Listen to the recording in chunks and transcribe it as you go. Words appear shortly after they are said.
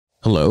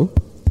Hello?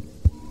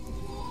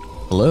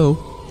 Hello?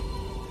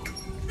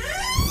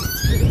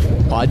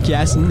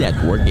 Podcast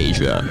Network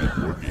Asia.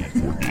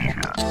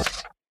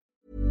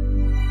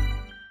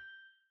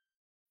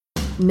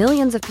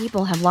 Millions of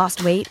people have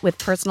lost weight with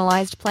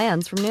personalized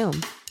plans from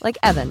Noom. Like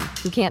Evan,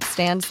 who can't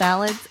stand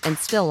salads and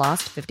still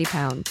lost 50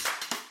 pounds.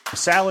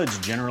 Salads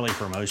generally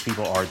for most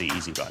people are the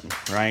easy button,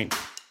 right?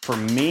 For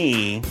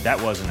me,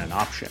 that wasn't an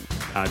option.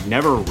 I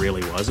never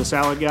really was a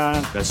salad guy.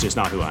 That's just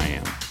not who I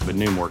am. But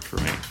Noom worked for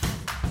me.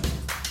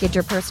 Get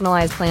your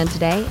personalized plan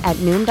today at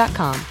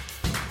Noom.com.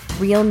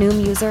 Real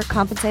Noom user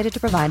compensated to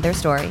provide their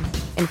story.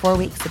 In 4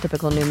 weeks, the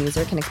typical Noom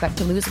user can expect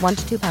to lose 1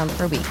 to 2 pounds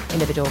per week.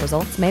 Individual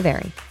results may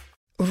vary.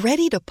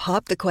 Ready to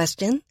pop the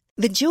question?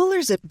 The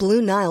jewelers at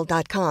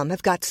BlueNile.com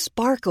have got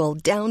sparkle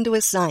down to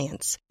a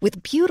science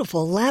with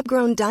beautiful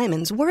lab-grown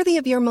diamonds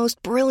worthy of your most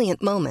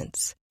brilliant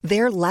moments.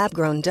 Their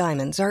lab-grown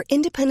diamonds are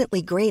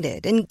independently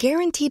graded and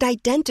guaranteed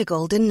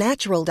identical to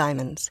natural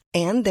diamonds,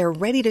 and they're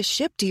ready to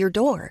ship to your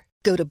door.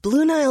 Go to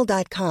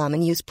BlueNile.com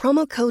and use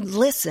promo code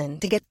LISTEN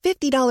to get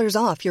 $50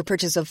 off your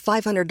purchase of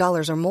 $500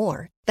 or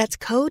more. That's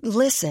code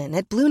LISTEN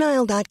at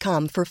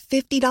BlueNile.com for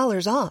 $50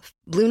 off.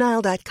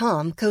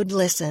 BlueNile.com, code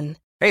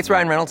LISTEN. Hey, it's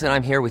Ryan Reynolds, and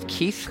I'm here with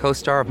Keith,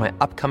 co-star of my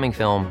upcoming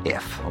film,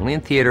 If, only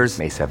in theaters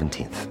May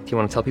 17th. Do you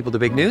want to tell people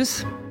the big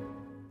news?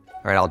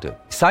 All right, I'll do it.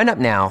 Sign up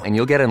now and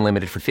you'll get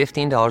unlimited for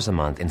 $15 a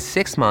month and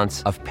 6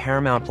 months of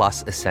Paramount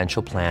Plus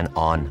Essential Plan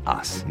on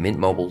us.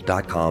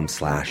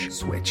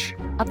 MintMobile.com/switch.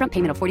 Upfront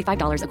payment of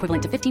 $45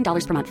 equivalent to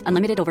 $15 per month.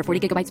 Unlimited over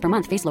 40 gigabytes per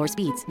month. Face lower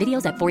speeds.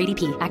 Videos at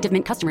 480p. Active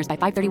Mint customers by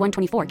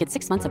 531.24 get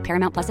 6 months of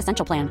Paramount Plus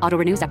Essential Plan. Auto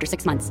renews after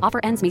 6 months. Offer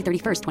ends May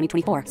 31st,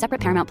 2024.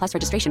 Separate Paramount Plus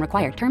registration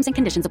required. Terms and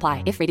conditions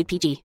apply if rated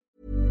PG.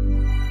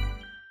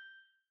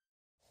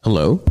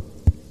 Hello?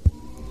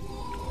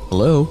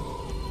 Hello?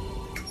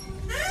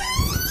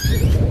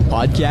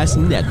 Podcast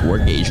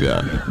Network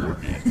Asia.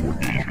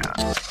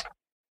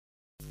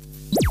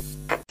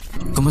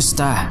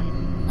 Kumusta?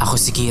 Ako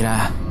si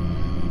Kira.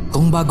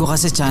 Kung bago ka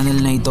sa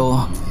channel na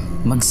ito,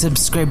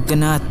 mag-subscribe ka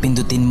na at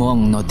pindutin mo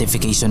ang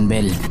notification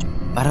bell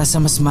para sa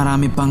mas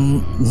marami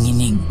pang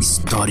nginig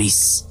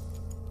stories.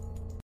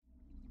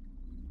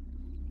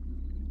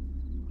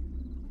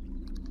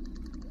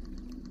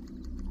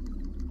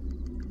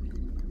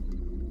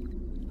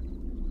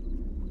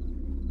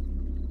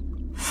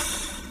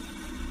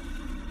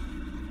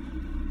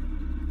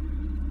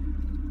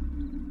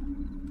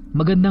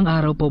 Magandang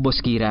araw po, Boss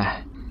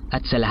Kira,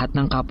 at sa lahat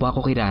ng kapwa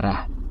ko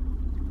Kirara.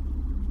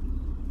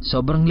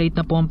 Sobrang late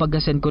na po ang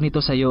pag-asend ko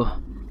nito sa'yo.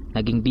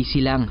 Naging busy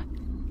lang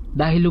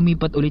dahil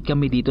lumipat ulit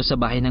kami dito sa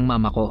bahay ng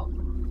mama ko.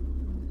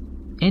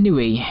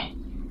 Anyway,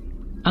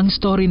 ang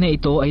story na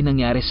ito ay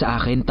nangyari sa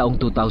akin taong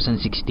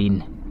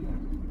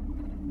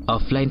 2016.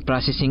 Offline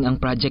processing ang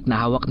project na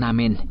hawak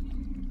namin.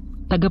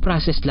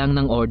 Taga-process lang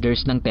ng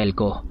orders ng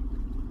telco.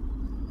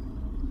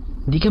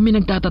 Di kami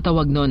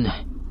nagtatatawag nun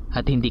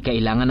at hindi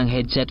kailangan ng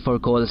headset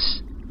for calls.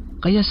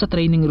 Kaya sa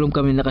training room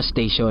kami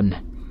naka-station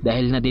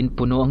dahil na din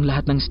puno ang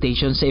lahat ng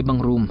station sa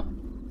ibang room.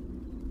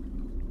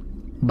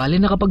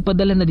 Bale,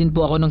 nakapagpadala na din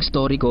po ako ng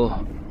story ko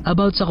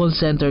about sa call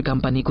center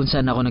company kung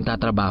saan ako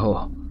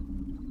nagtatrabaho.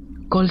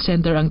 Call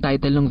center ang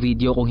title ng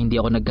video kung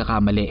hindi ako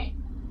nagkakamali.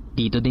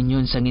 Dito din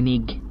yun sa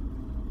nginig.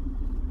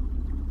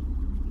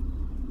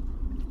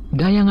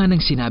 Gaya nga ng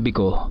sinabi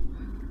ko,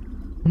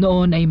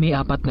 noon ay may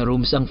 4 na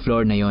rooms ang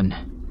floor na yon.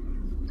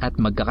 At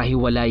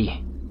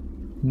magkakahiwalay,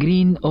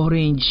 green,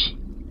 orange,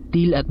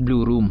 teal at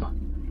blue room.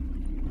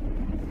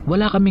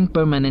 Wala kaming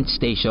permanent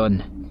station,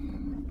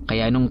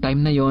 kaya nung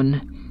time na yon,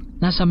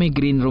 nasa may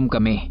green room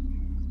kami,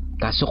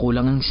 kaso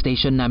kulang ang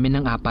station namin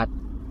ng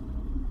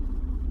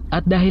 4.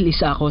 At dahil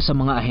isa ako sa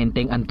mga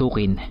ahenteng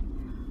antukin,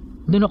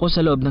 doon ako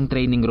sa loob ng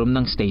training room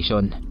ng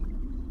station.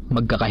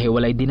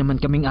 Magkakahiwalay din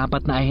naman kaming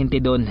 4 na ahente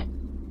doon,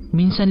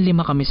 minsan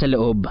 5 kami sa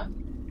loob.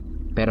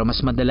 Pero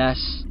mas madalas,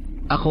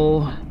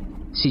 ako,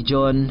 si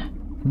John,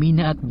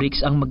 Mina at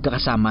Bricks ang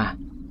magkakasama.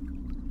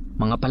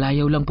 Mga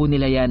palayaw lang po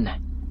nila yan.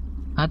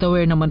 At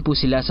aware naman po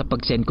sila sa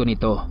pag-send ko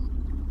nito.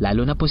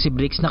 Lalo na po si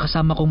Bricks na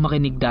kasama kong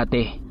makinig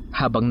dati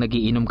habang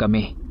nagiinom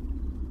kami.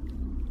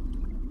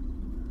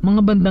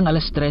 Mga bandang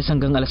 3:00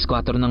 hanggang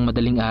 4:00 ng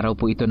madaling araw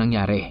po ito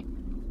nangyari.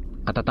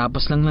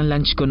 Katatapos lang ng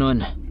lunch ko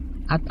noon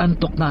at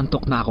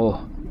antok na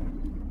ako.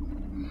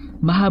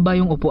 Mahaba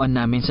yung upuan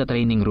namin sa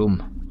training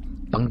room.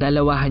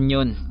 Pangdalawahan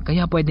yon,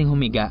 kaya pwedeng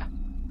humiga.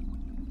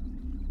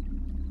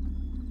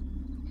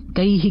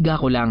 Kahihiga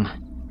ko lang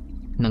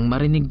nang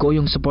marinig ko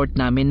yung support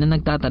namin na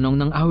nagtatanong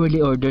ng hourly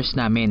orders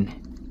namin.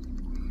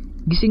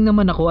 Gising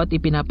naman ako at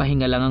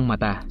ipinapahinga lang ang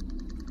mata.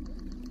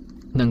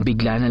 Nang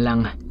bigla na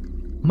lang,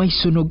 may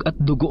sunog at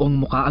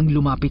dugoong muka ang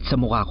lumapit sa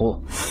mukha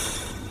ko.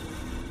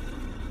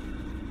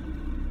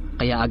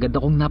 Kaya agad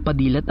akong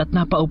napadilat at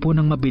napaupo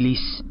ng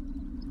mabilis.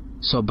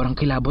 Sobrang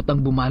kilabot ang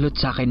bumalot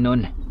sa akin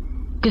noon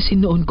kasi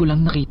noon ko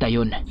lang nakita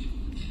yon.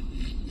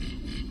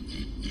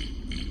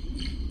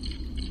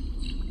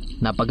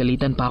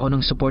 Napagalitan pa ako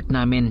ng support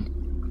namin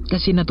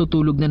kasi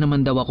natutulog na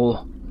naman daw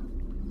ako.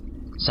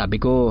 Sabi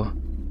ko,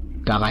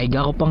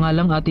 kakahiga ko pa nga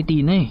lang Ate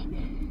Tina eh.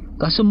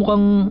 Kaso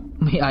mukhang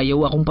may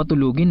ayaw akong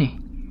patulugin eh.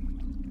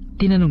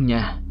 Tinanong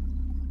niya,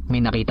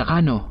 may nakita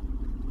ka no?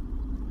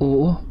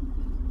 Oo,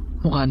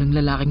 mukha ng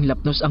lalaking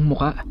lapnos ang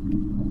muka.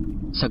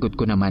 Sagot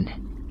ko naman.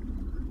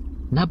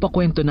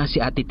 Napakwento na si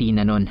Ate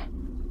Tina nun.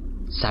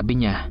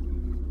 Sabi niya,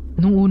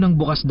 nung unang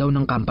bukas daw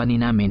ng company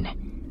namin,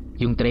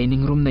 yung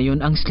training room na yon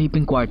ang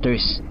sleeping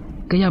quarters,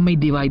 kaya may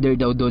divider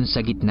daw doon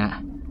sa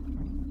gitna.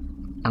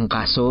 Ang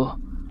kaso,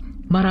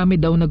 marami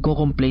daw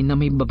nagko-complain na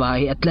may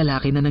babae at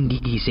lalaki na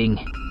nanggigising.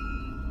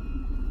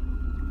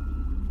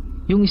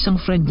 Yung isang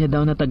friend niya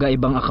daw na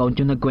taga-ibang account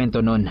yung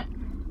nagkwento nun.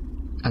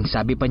 Ang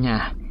sabi pa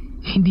niya,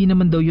 hindi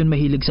naman daw yun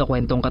mahilig sa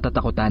kwentong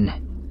katatakutan.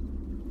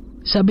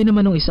 Sabi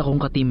naman ng isa kong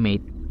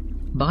ka-teammate,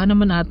 baka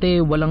naman ate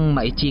walang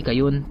maichika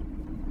yun.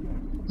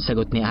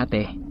 Sagot ni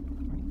ate,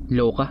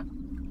 loka,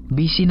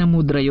 busy na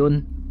mudra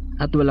yun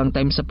at walang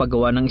time sa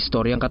paggawa ng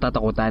istoryang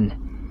katatakutan.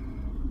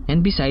 And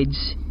besides,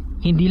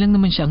 hindi lang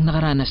naman siya ang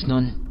nakaranas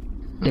nun.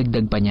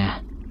 Dagdag pa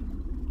niya.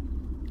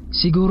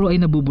 Siguro ay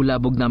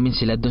nabubulabog namin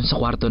sila doon sa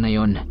kwarto na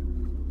yon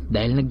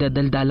dahil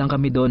nagdadaldalang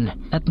kami doon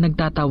at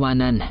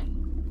nagtatawanan.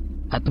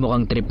 At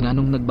mukhang trip nga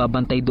nung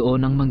nagbabantay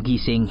doon ng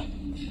manggising.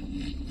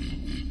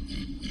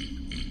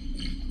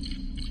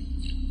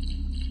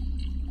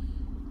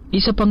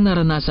 Isa pang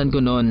naranasan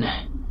ko noon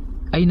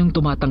ay nung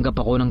tumatanggap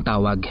ako ng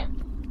tawag.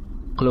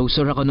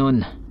 Closer ako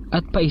noon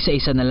at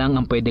paisa-isa na lang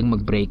ang pwedeng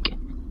mag-break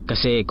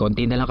kasi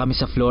konti na lang kami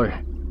sa floor.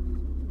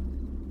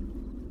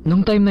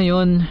 Nung time na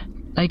yon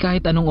ay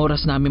kahit anong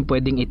oras namin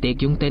pwedeng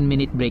i-take yung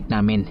 10-minute break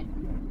namin.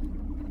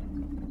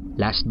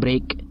 Last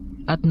break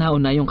at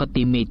nauna yung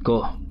ka-teammate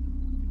ko.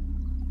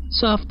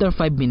 So after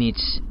 5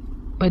 minutes,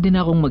 pwede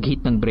na akong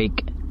mag-hit ng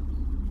break.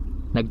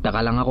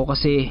 Nagtaka lang ako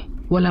kasi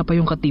wala pa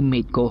yung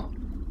ka-teammate ko.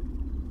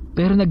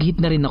 Pero nag-hit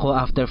na rin ako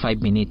after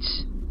 5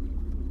 minutes.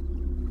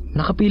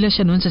 Nakapila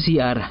siya noon sa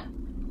CR.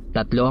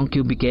 3 ang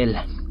cubicle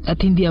at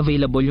hindi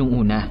available yung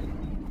una.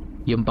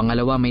 Yung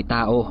pangalawa may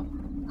tao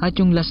at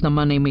yung last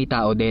naman ay may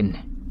tao din.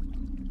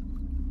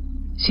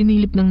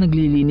 Sinilip ng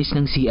naglilinis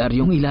ng CR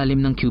yung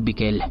ilalim ng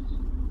cubicle.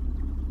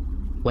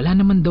 Wala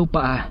naman daw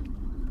paa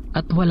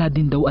at wala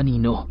din daw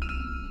anino.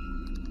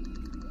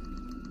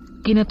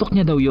 Kinatok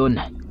niya daw yon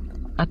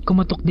at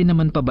kumatok din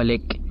naman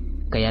pabalik,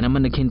 kaya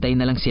naman naghintay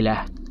na lang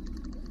sila.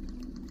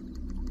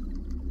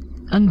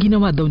 Ang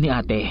ginawa daw ni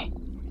ate,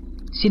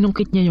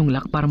 sinungkit niya yung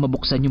lock para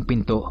mabuksan yung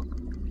pinto.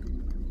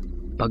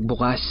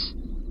 Pagbukas,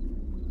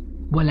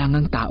 wala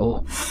ngang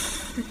tao.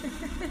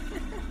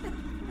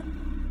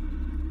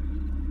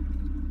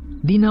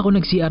 Di na ako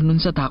nag-CR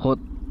nun sa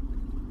takot.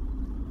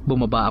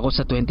 Bumaba ako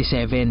sa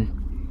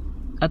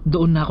 27 at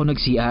doon na ako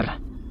nag-CR.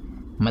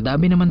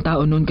 Madami naman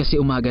tao noon kasi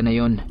umaga na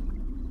yon.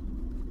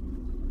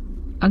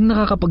 Ang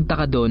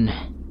nakakapagtaka doon,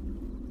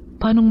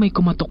 paanong may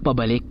kumatok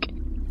pabalik?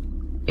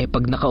 Eh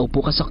pag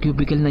nakaupo ka sa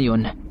cubicle na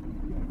yon,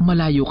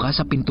 malayo ka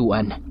sa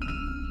pintuan.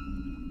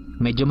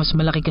 Medyo mas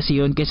malaki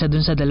kasi yon kaysa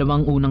doon sa 2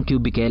 unang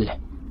cubicle.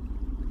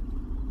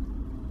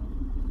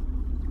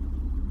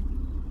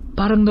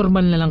 Parang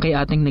normal na lang kay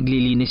ating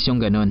naglilinis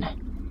yung ganon.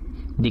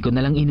 Di ko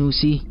na lang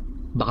inusi,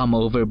 baka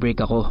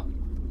ma-overbreak ako.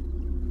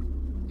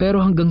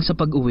 Pero hanggang sa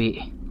pag-uwi,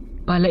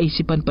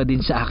 palaisipan pa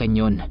din sa akin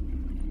yon.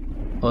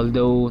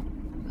 Although,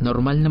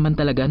 normal naman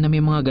talaga na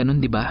may mga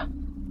ganon, di ba?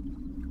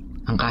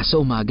 Ang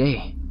kaso umaga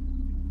eh.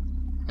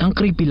 Ang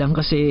creepy lang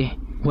kasi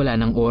wala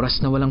nang oras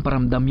na walang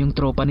paramdam yung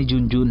tropa ni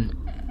Junjun.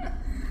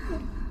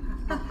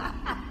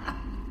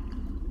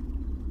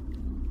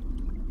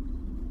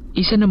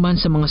 Isa naman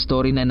sa mga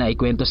story na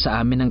naikwento sa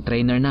amin ng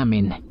trainer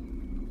namin.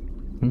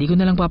 Hindi ko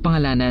na lang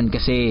papangalanan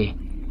kasi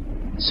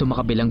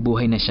sumakabilang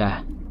buhay na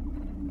siya.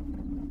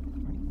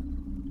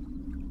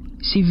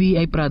 Si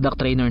V ay product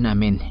trainer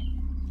namin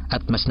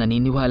at mas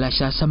naniniwala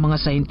siya sa mga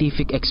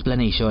scientific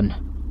explanation.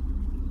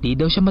 Di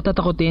daw siya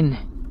matatakotin,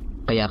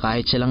 kaya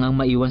kahit siya lang ang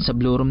maiwan sa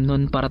blue room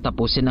nun para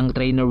tapusin ang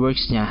trainer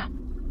works niya,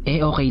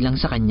 eh okay lang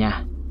sa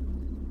kanya.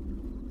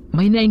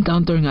 May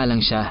na-encounter nga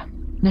lang siya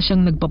na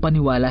siyang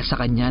nagpapaniwala sa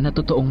kanya na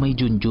totoong may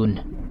Junjun.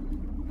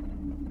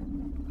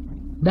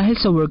 Dahil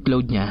sa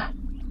workload niya,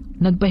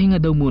 nagpahinga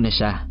daw muna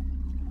siya.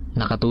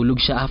 Nakatulog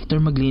siya after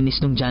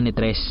maglinis ng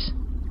janitress.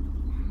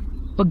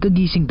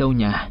 Pagkagising daw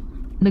niya,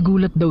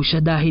 nagulat daw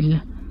siya dahil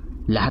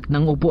lahat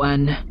ng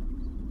upuan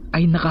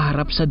ay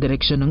nakaharap sa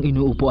direksyon ng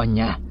inuupuan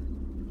niya,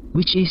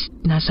 which is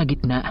nasa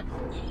gitna.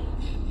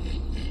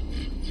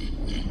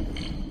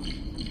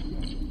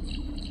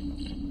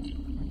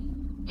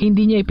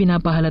 Hindi niya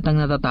ipinapahalatang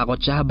natatakot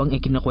siya habang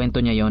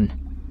ikinakwento niya yon.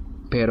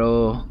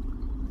 Pero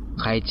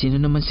kahit sino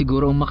naman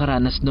siguro ang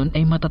makaranas nun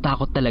ay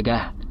matatakot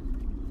talaga.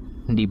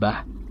 Hindi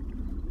ba?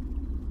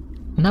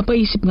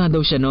 Napaisip nga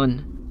daw siya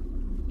nun.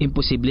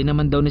 Imposible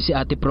naman daw na si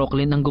Ate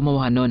Proclin ang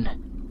gumawa nun.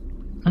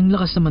 Ang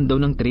lakas naman daw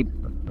ng trip.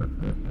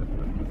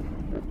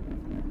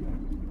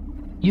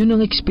 Yun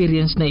ang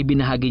experience na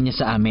ibinahagi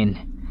niya sa amin.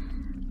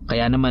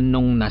 Kaya naman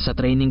nung nasa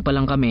training pa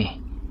lang kami,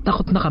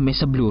 takot na kami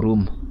sa blue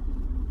room.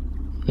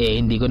 Eh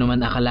hindi ko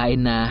naman akalain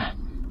na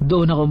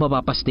doon ako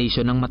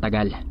mapapastation ng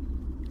matagal.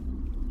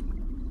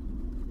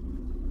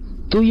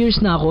 2 years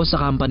na ako sa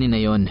company na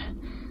yon.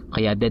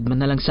 Kaya deadman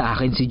na lang sa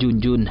akin si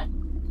Junjun.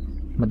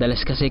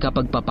 Madalas kasi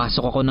kapag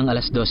papasok ako ng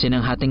 12:00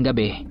 ng hating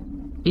gabi,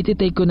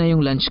 ititake ko na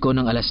yung lunch ko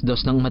ng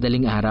 2:00 ng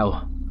madaling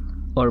araw.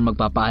 Or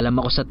magpapaalam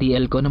ako sa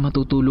TL ko na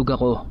matutulog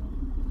ako.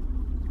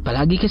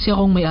 Palagi kasi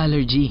akong may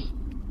allergy,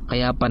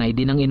 kaya panay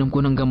din ang inom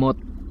ko ng gamot.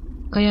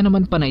 Kaya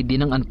naman panay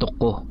din ang antok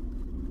ko.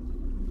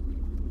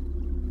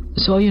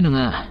 So ayun na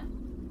nga,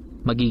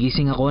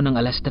 magigising ako ng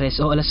 3:00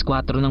 o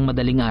 4:00 ng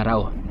madaling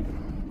araw.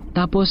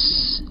 Tapos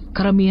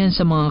karamihan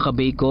sa mga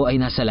kabay ko ay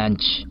nasa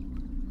lunch.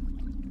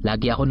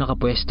 Lagi ako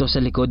nakapwesto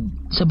sa likod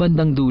sa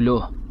bandang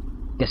dulo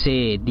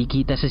kasi di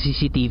kita sa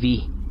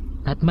CCTV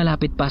at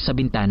malapit pa sa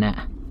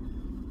bintana.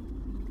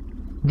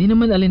 Di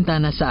naman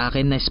alintana sa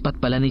akin na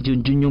spot pala ni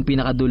Junjun yung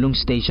pinakadulong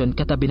station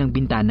katabi ng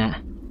bintana.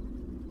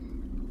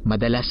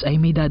 Madalas ay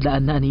may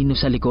dadaan na anino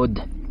sa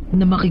likod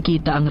na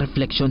makikita ang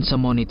refleksyon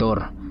sa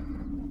monitor.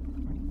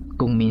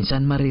 Kung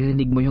minsan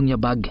maririnig mo yung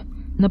yabag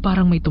na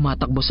parang may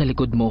tumatakbo sa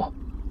likod mo.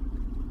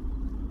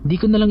 Di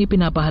ko na lang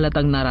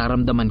ipinapahalatang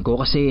nararamdaman ko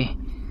kasi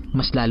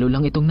mas lalo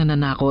lang itong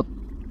nananakot.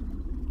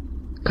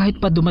 Kahit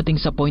pa dumating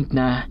sa point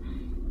na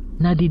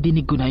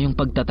nadidinig ko na yung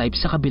pagtatype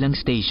sa kabilang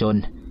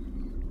station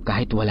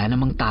kahit wala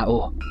namang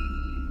tao.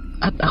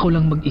 At ako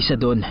lang mag-isa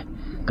doon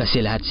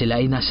kasi lahat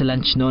sila ay nasa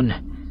lunch noon,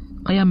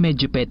 kaya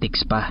medyo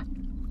petiks pa.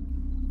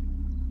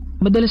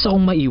 Madalas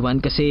akong maiwan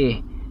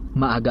kasi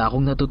maaga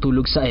akong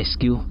natutulog sa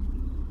SQ.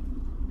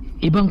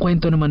 Ibang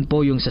kwento naman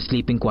po yung sa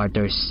sleeping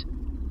quarters.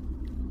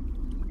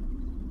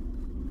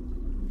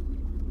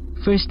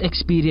 First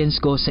experience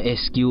ko sa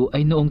SQ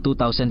ay noong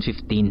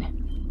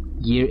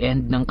 2015, year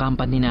end ng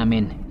company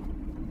namin.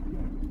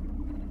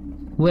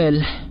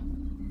 Well,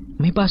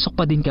 may pasok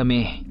pa din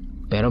kami,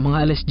 pero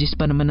mga 10:00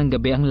 pa naman ng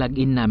gabi ang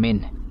log-in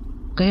namin.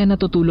 Kaya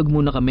natutulog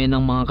muna kami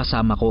ng mga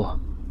kasama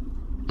ko.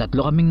 3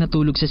 kaming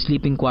natulog sa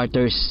sleeping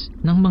quarters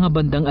ng mga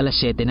bandang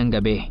 7:00 ng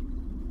gabi.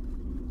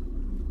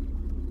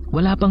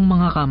 Wala pang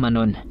mga kama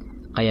nun,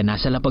 kaya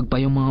nasa lapag pa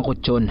yung mga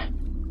kutsyon.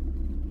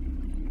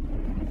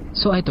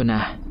 So eto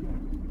na,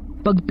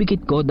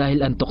 pagpikit ko dahil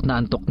antok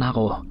na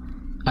ako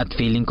at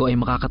feeling ko ay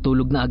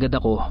makakatulog na agad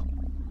ako.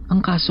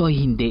 Ang kaso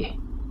ay hindi.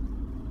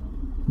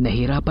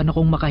 Nahirapan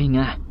akong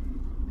makahinga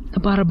na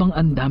para bang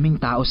ang daming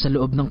tao sa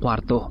loob ng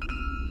kwarto.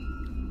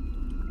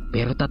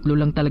 Pero 3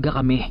 lang talaga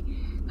kami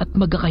at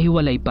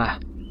magkakahiwalay pa.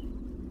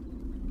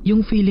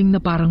 Yung feeling na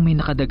parang may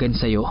nakadagan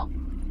sa'yo,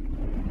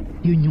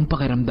 yun yung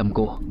pakiramdam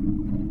ko.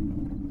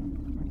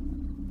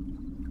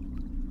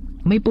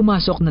 May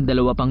pumasok na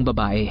 2 pang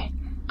babae,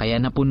 kaya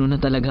napuno na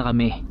talaga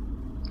kami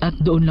at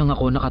doon lang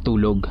ako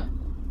nakatulog.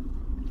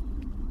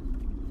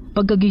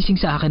 Pagkagising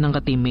sa akin ng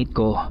ka-teammate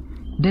ko,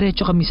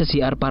 diretso kami sa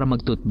CR para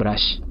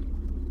mag-toothbrush.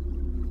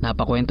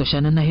 Napakwento siya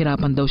na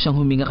nahirapan daw siyang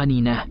huminga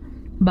kanina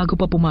bago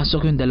pa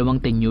pumasok yung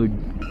 2 tenured.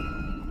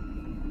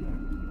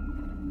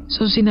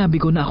 So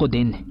sinabi ko na ako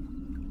din,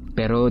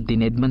 pero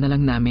dinedma na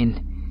lang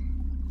namin.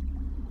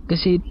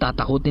 Kasi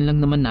tatakutin lang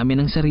naman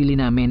namin ang sarili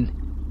namin.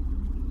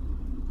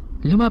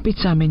 Lumapit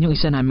sa amin yung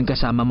isa naming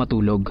kasama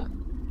matulog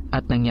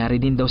at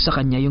nangyari din daw sa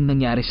kanya yung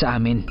nangyari sa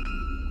amin.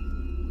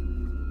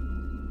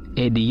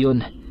 Eh di yun,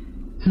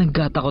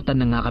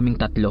 nagkatakutan na nga kaming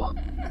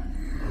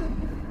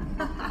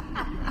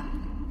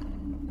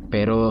 3.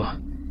 Pero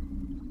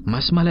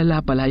mas malala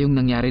pala yung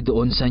nangyari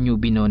doon sa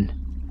newbie nun.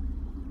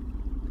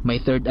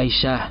 May third eye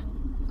siya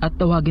at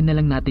tawagin na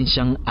lang natin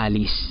siyang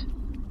Alice.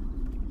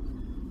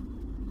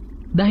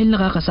 Dahil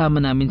nakakasama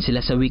namin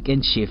sila sa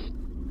weekend shift,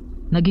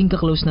 naging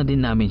kaklose na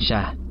din namin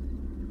siya.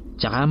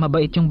 Tsaka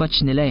mabait yung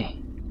batch nila eh.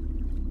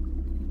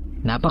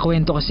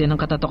 Napakwento kasi ng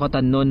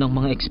katatakutan noon ng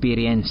mga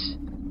experience.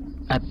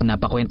 At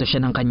napakwento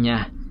siya ng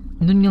kanya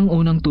noon ngang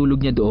unang tulog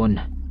niya doon.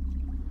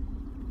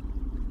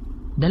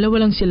 2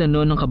 lang sila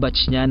noon ng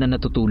kabatch niya na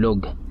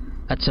natutulog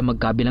at sa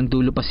magkabilang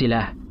dulo pa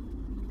sila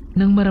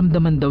nang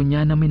maramdaman daw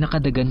niya na may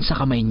nakadagan sa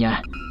kamay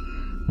niya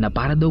na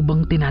para daw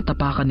bang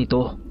tinatapakan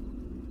nito.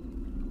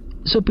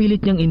 So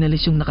pilit niyang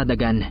inalis yung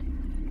nakadagan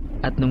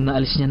at nung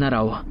naalis niya na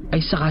raw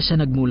ay saka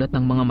siya nagmulat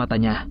ng mga mata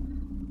niya.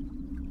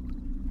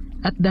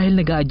 At dahil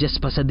nag-a-adjust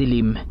pa sa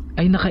dilim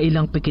ay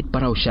nakailang pikit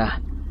pa raw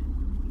siya.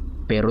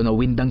 Pero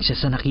nawindang siya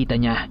sa nakita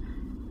niya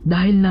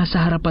dahil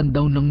nasa harapan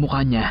daw ng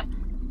mukha niya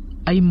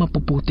ay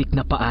mapuputik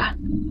na paa.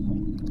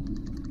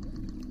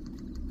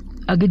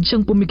 Agad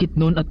siyang pumikit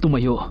noon at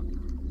tumayo.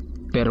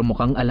 Pero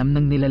mukhang alam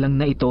ng nilalang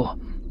na ito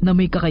na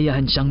may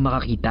kakayahan siyang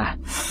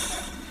makakita.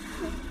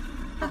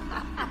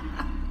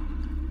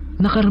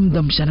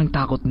 Nakaramdam siya ng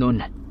takot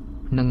noon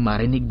nang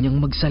marinig niyang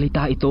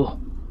magsalita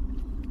ito.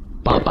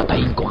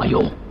 "Papatayin ko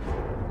kayo."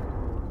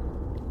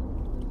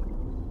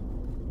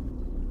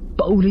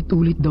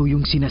 Paulit-ulit daw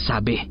yung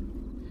sinasabi.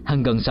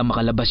 Hanggang sa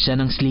makalabas siya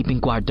ng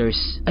sleeping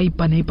quarters ay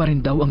panay pa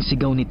rin daw ang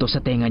sigaw nito sa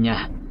tenga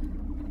niya.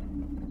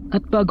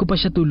 At bago pa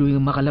siya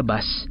tuluyang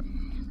makalabas,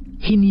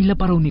 hinila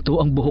pa raw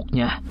nito ang buhok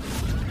niya.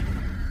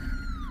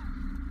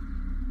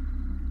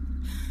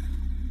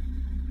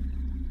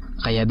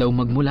 Kaya daw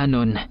magmula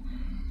nun,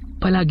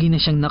 palagi na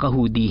siyang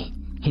naka-hoodie,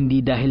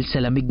 hindi dahil sa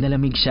lamig na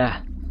lamig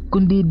siya,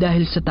 kundi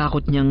dahil sa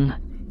takot niyang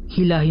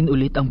hilahin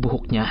ulit ang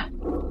buhok niya.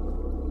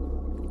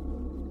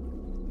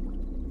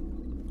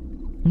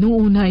 Nung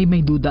una ay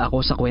may duda ako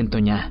sa kwento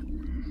niya.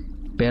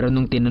 Pero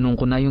nung tinanong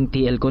ko na yung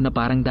TL ko na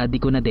parang daddy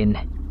ko na din,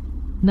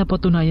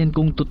 napatunayan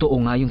kong totoo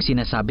nga yung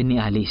sinasabi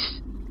ni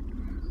Alice.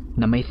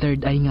 Na may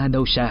third eye nga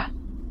daw siya.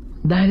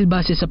 Dahil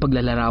base sa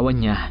paglalarawan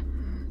niya,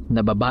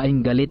 na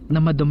babaeng galit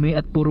na madumi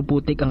at puro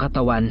putik ang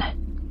katawan,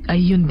 ay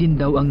yun din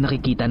daw ang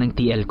nakikita ng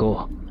TL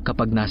ko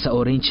kapag nasa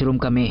orange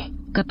room kami,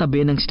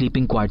 katabi ng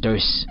sleeping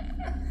quarters.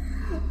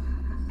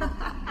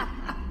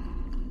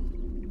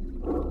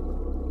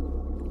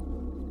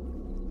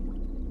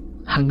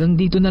 Hanggang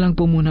dito na lang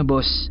po muna,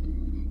 boss.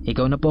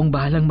 Ikaw na po ang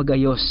bahalang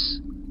mag-ayos.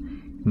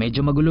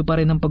 Medyo magulo pa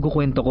rin ang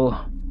pagkukwento ko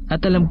at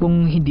alam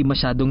kong hindi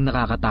masyadong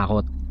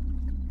nakakatakot.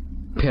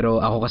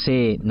 Pero ako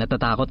kasi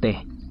natatakot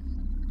eh.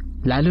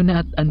 Lalo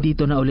na at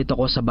andito na ulit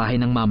ako sa bahay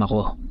ng mama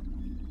ko.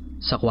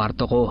 Sa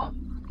kwarto ko,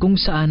 kung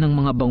saan ang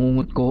mga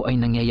bangungot ko ay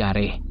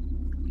nangyayari.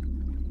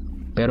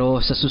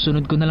 Pero sa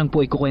susunod ko na lang po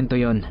ikukwento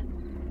yon.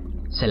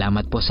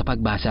 Salamat po sa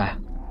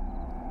pagbasa.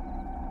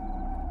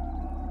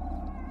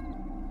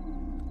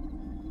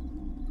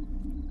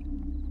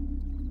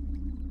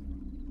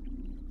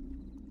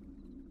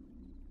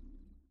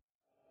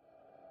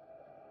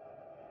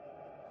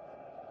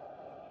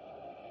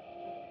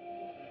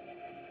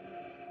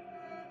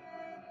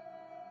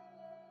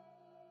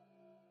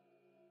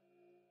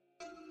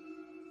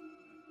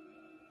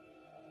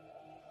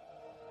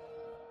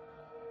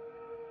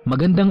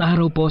 Magandang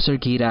araw po, Sir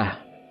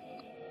Kira.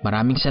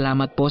 Maraming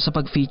salamat po sa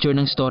pag-feature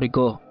ng story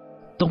ko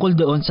tungkol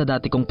doon sa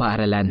dati kong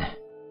paaralan.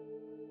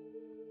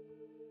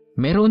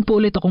 Meron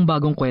po ulit akong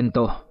bagong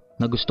kwento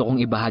na gusto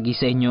kong ibahagi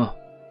sa inyo.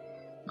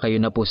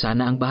 Kayo na po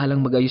sana ang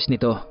bahalang mag-ayos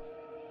nito.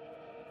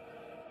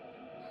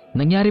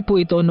 Nangyari po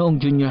ito noong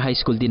junior high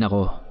school din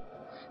ako.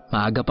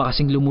 Maaga pa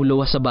kasing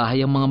lumuluwas sa bahay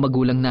ang mga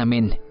magulang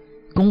namin,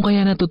 kung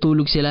kaya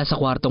natutulog sila sa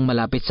kwartong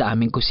malapit sa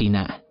aming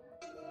kusina.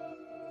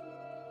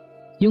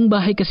 Yung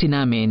bahay kasi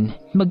namin,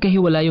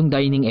 magkahiwala yung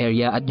dining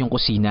area at yung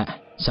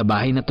kusina sa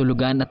bahay na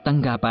tulugan at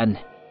tanggapan.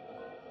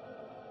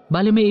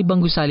 Bale may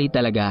ibang gusali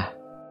talaga.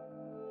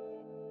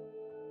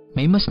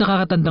 May mas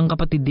nakakatandang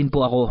kapatid din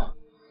po ako.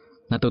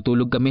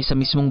 Natutulog kami sa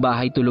mismong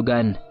bahay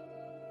tulugan.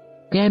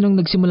 Kaya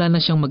nung nagsimula na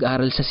siyang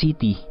mag-aral sa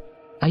city,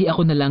 ay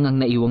ako na lang ang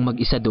naiwang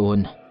mag-isa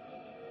doon.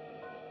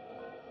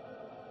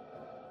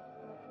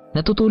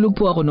 Natutulog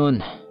po ako noon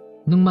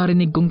nung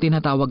marinig kong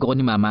tinatawag ako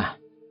ni Mama.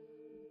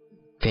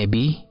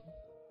 Feby?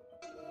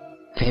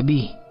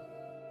 Feby.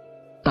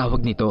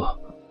 Tawag nito.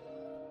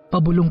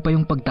 Pabulong pa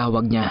yung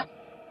pagtawag niya.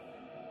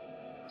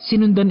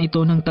 Sinundan ito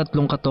ng 3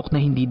 katok na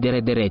hindi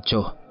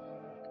dire-diretso.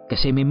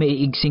 Kasi may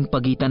maiigsing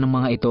pagitan ng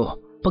mga ito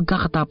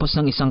pagkakatapos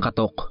ng 1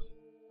 katok.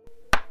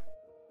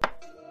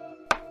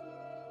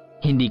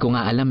 Hindi ko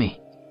nga alam eh.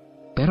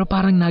 Pero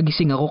parang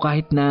nagising ako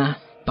kahit na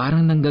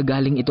parang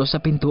nanggagaling ito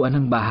sa pintuan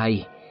ng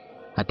bahay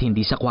at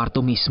hindi sa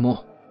kwarto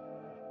mismo.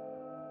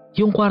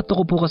 Yung kwarto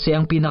ko po kasi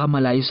ang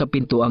pinakamalayo sa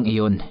pintuang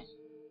iyon.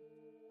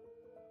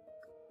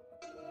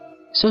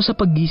 So sa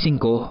paggising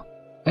ko,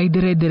 ay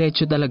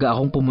dire-diretso talaga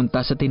akong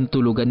pumunta sa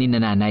tinutulugan ni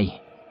nanay.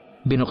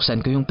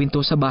 Binuksan ko yung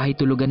pinto sa bahay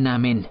tulugan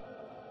namin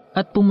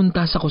at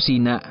pumunta sa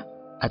kusina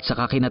at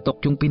saka kinatok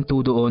yung pinto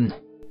doon.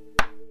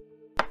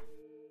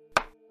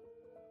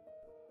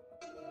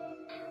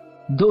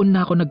 Doon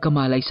na ako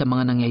nagkamalay sa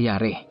mga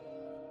nangyayari.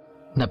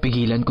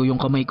 Napigilan ko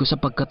yung kamay ko sa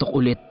pagkatok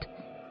ulit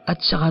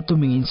at saka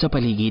tumingin sa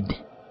paligid.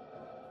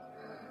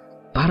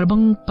 Para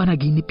bang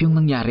panaginip yung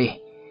nangyari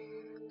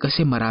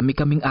kasi marami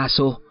kaming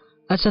aso.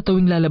 At sa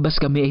tuwing lalabas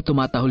kami ay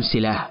tumatahol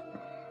sila.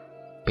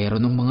 Pero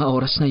nung mga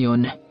oras na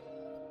yon,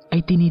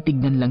 ay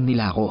tinitignan lang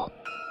nila ako.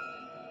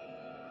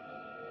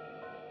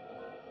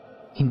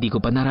 Hindi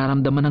ko pa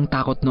nararamdaman ang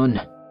takot nun.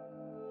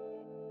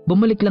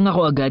 Bumalik lang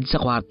ako agad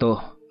sa kwarto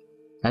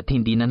at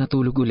hindi na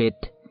natulog ulit.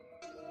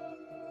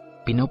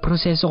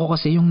 Pinoproseso ko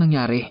kasi yung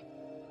nangyari.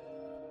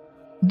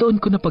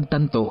 Doon ko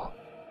napagtanto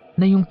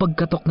na yung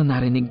pagkatok na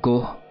narinig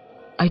ko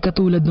ay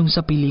katulad nung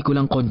sa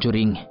pelikulang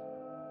Conjuring,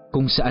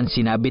 kung saan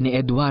sinabi ni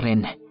Ed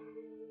Warren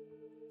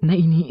na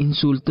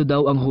iniinsulto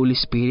daw ang Holy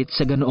Spirit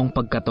sa ganoong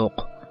pagkatok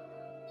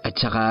at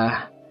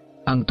saka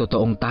ang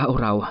totoong tao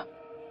raw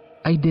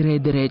ay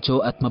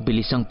dire-diretso at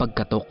mabilis ang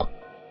pagkatok,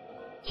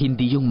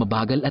 hindi yung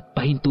mabagal at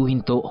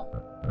pahinto-hinto.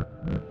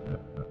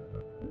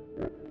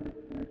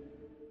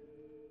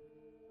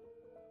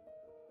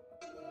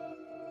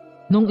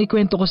 Nung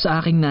ikwento ko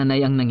sa aking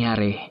nanay ang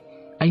nangyari,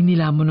 ay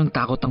nilamon ng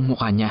takot ang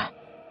mukha niya.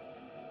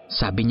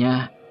 Sabi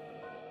niya,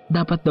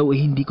 dapat daw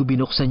ay hindi ko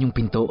binuksan yung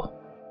pinto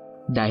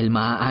dahil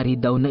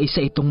maaari daw na isa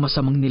itong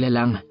masamang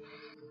nilalang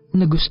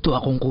na gusto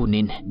akong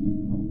kunin.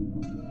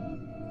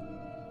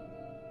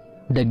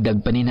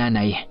 Dagdag pa ni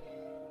nanay,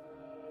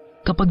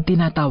 kapag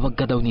tinatawag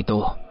ka daw nito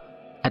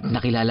at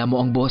nakilala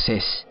mo ang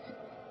boses,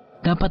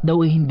 dapat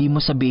daw ay hindi mo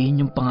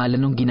sabihin yung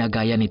pangalan ng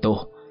ginagaya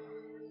nito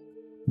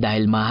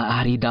dahil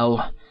maaari daw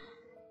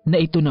na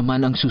ito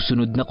naman ang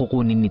susunod na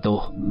kukunin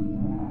nito.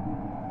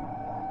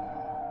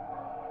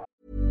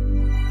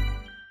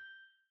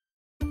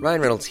 Ryan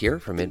Reynolds here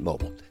from Mint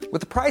Mobile. With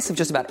the price of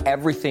just about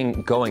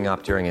everything going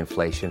up during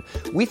inflation,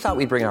 we thought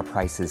we'd bring our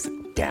prices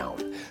down.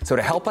 So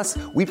to help us,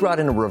 we brought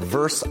in a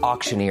reverse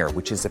auctioneer,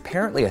 which is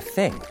apparently a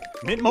thing.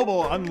 Mint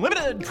Mobile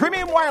Unlimited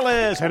Premium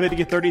Wireless. How to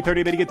get 30,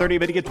 30, bit to get 30,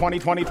 bit to get 20,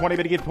 20, 20,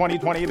 bit to get 20,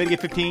 20, bit to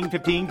get 15,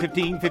 15,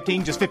 15,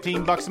 15, just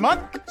 $15 a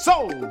month?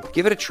 Sold!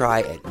 Give it a try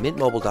at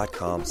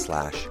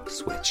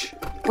mintmobile.com/switch.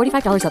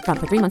 $45 up front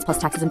for 3 months plus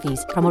taxes and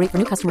fees. Promo rate for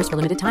new customers for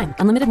limited time.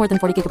 Unlimited more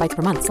than 40 gigabytes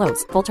per month.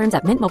 Slows full terms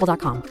at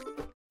mintmobile.com.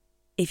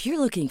 If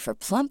you're looking for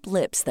plump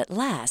lips that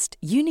last,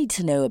 you need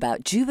to know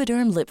about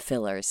Juvederm lip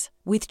fillers.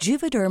 With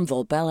Juvederm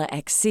Volbella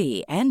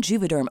XC and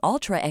Juvederm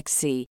Ultra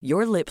XC,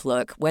 your lip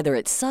look, whether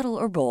it's subtle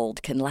or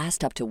bold, can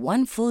last up to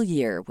 1 full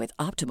year with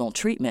optimal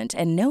treatment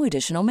and no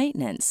additional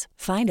maintenance.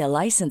 Find a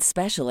licensed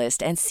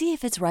specialist and see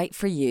if it's right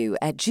for you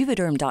at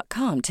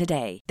Juvederm.com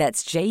today.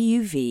 That's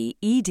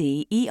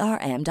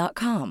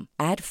JUVEDERM.com.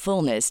 Add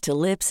fullness to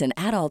lips in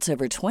adults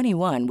over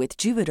 21 with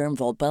Juvederm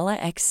Volbella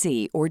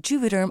XC or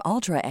Juvederm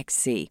Ultra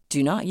XC.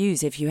 Do not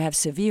use if you have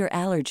severe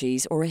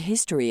allergies or a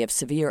history of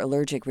severe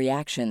allergic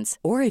reactions,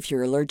 or if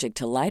you're allergic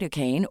to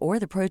lidocaine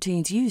or the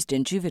proteins used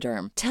in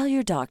Juvederm. Tell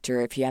your doctor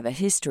if you have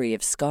a history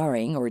of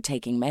scarring or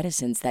taking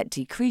medicines that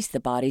decrease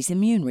the body's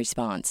immune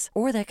response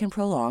or that can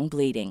prolong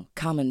bleeding.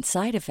 Common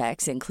side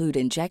effects include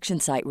injection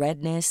site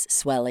redness,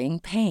 swelling,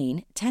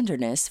 pain,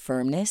 tenderness,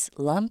 firmness,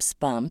 lumps,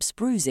 bumps,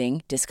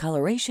 bruising,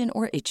 discoloration,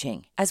 or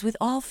itching. As with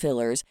all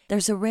fillers,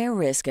 there's a rare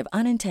risk of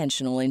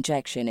unintentional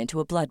injection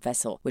into a blood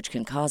vessel, which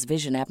can cause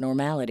vision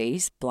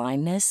abnormalities,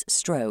 blindness,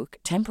 stroke,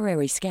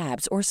 temporary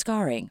scabs, or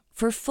scarring.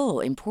 For full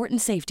important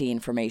safety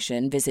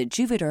information, visit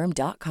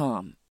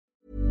Juvederm.com.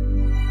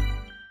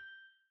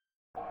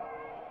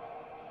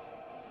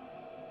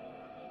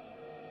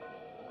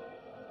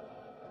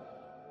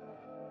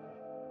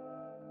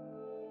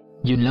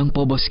 Yun lang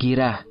po, Boss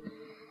Kira.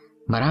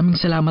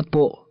 Maraming salamat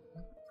po.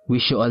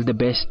 Wish you all the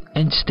best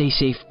and stay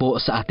safe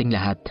po sa ating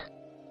lahat.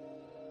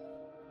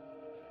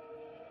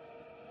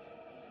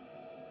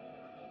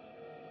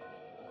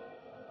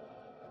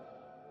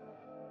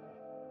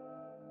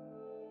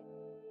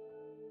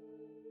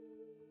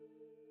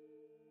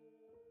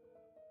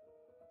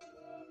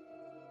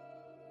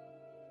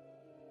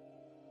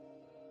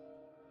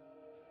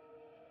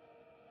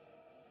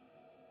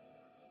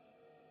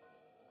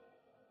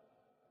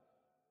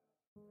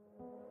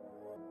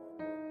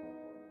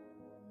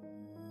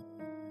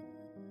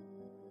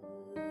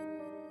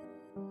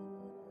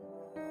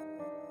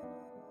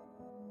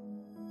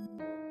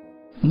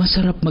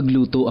 Masarap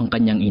magluto ang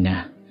kanyang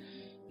ina,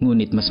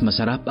 ngunit mas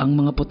masarap ang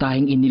mga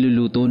putaheng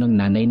iniluluto ng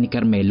nanay ni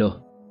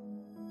Carmelo.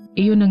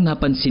 Iyon ang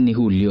napansin ni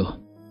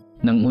Julio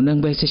nang unang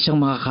beses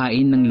siyang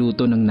makakain ng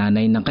luto ng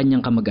nanay ng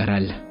kanyang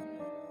kamag-aral.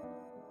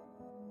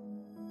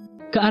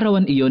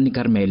 Kaarawan iyon ni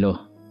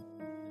Carmelo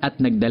at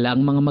nagdala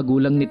ang mga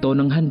magulang nito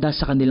ng handa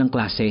sa kanilang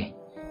klase.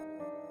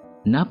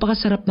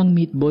 Napakasarap ng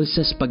meatballs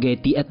sa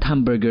spaghetti at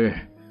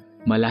hamburger.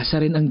 Malasa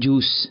rin ang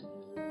juice.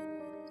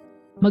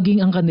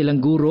 Maging ang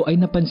kanilang guro ay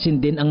napansin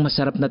din ang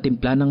masarap na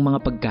timpla ng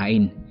mga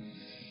pagkain.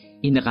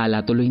 Inakala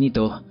tuloy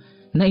nito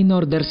na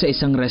inorder sa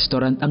isang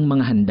restaurant ang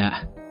mga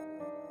handa.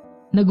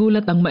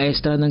 Nagulat ang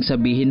maestra nang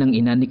sabihin ng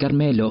ina ni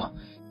Carmelo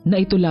na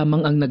ito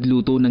lamang ang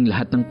nagluto ng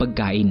lahat ng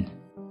pagkain.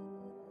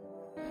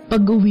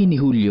 Pag-uwi ni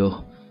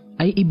Julio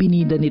ay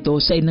ibinida nito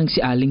sa inang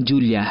si Aling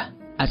Julia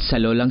at sa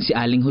lolang si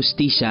Aling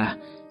Justicia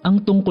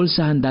ang tungkol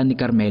sa handa ni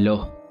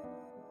Carmelo.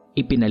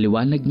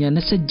 Ipinaliwanag niya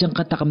na sadyang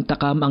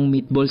katakam-takam ang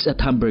meatballs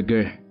at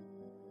hamburger.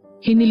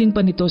 Hiniling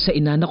pa nito sa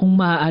ina na kung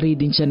maaari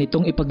din siya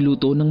nitong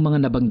ipagluto ng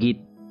mga nabanggit.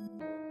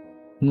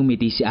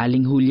 Ngumiti si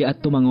Aling Julia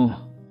at tumango.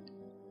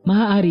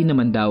 Maaari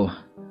naman daw.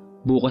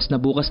 Bukas na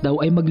bukas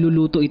daw ay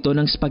magluluto ito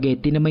ng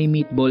spaghetti na may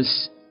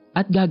meatballs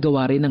at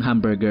gagawa rin ng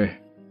hamburger.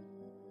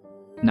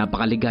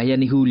 Napakaligaya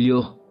ni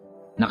Julio.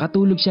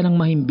 Nakatulog siya ng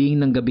mahimbing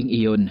ng gabing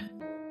iyon.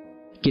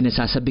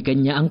 Kinasasabikan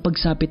niya ang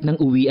pagsapit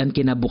ng uwian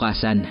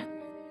kinabukasan.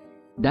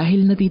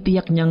 Dahil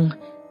natitiyak niyang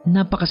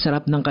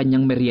napakasarap ng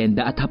kanyang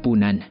merienda at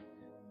hapunan.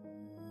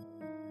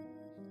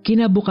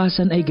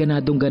 Kinabukasan ay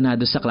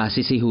ganadong-ganado sa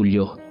klase si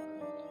Julio.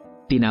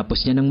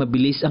 Tinapos niya ng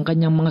mabilis ang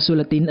kanyang mga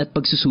sulatin at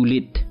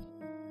pagsusulit.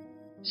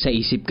 Sa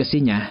isip kasi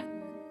niya,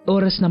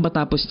 oras na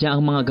matapos niya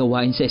ang mga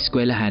gawain sa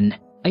eskwelahan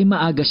ay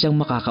maaga siyang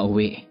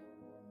makakauwi.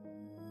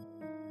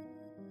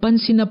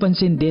 Pansin na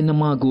pansin din ng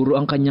mga guro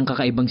ang kanyang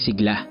kakaibang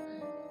sigla.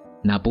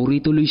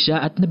 Napuri tuloy siya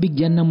at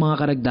nabigyan ng mga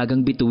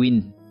karagdagang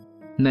bituin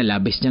na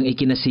labis niyang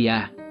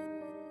ikinasiya.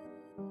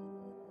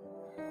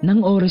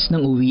 Nang oras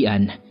ng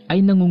uwian ay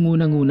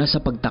nangunguna-nguna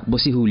sa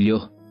pagtakbo si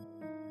Julio.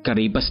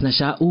 Karipas na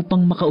siya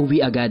upang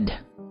makauwi agad.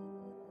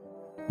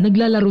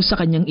 Naglalaro sa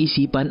kanyang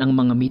isipan ang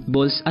mga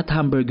meatballs at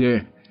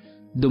hamburger.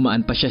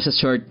 Dumaan pa siya sa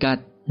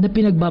shortcut na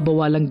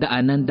pinagbabawalang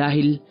daanan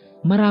dahil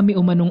marami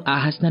umanong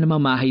ahas na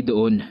namamahay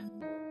doon.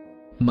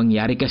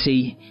 Mangyari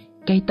kasi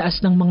kay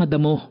taas ng mga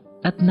damo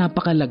at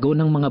napakalago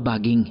ng mga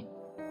baging.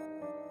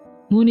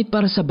 Ngunit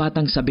para sa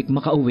batang sabik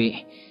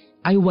makauwi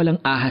ay walang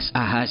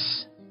ahas-ahas.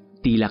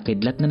 Tila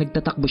kidlat na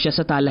nagtatakbo siya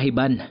sa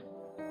talahiban.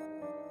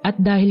 At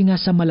dahil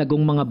nga sa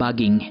malagong mga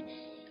baging,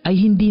 ay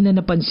hindi na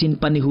napansin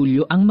pa ni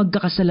Julio ang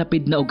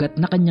magkakasalapid na ugat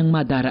na kanyang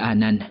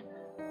madaraanan.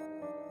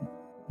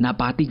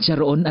 Napatid siya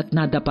roon at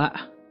nadapa.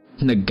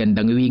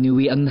 Nagkandang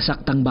ngiwi-ngiwi ang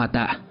nasaktang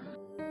bata.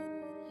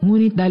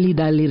 Ngunit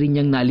dali-dali rin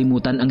niyang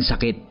nalimutan ang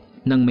sakit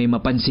nang may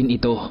mapansin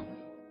ito.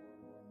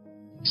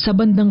 Sa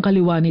bandang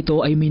kaliwa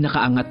nito ay may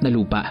nakaangat na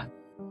lupa.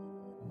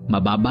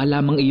 Mababa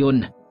lamang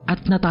iyon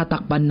at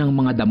natatakpan ng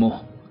mga damo.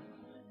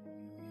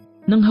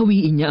 Nang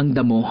hawiin niya ang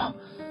damo,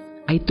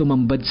 ay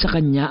tumambad sa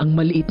kanya ang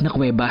maliit na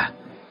kuweba.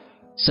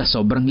 Sa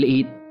sobrang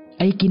liit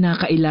ay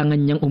kinakailangan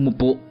niyang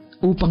umupo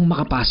upang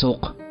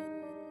makapasok.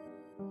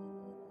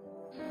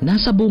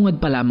 Nasa bungad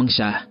pa lamang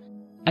siya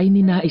ay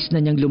ninais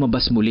na niyang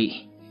lumabas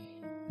muli.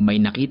 May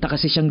nakita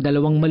kasi siyang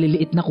dalawang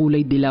maliliit na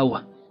kulay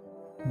dilaw.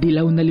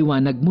 Dilaw na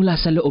liwanag mula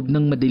sa loob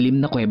ng madilim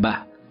na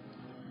kuweba.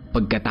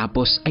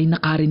 Pagkatapos ay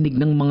nakarinig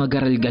ng mga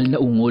garalgal na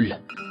ungol.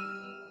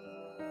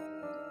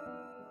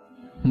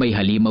 May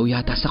halimaw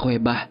yata sa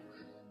kuweba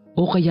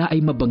o kaya ay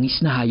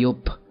mabangis na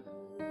hayop.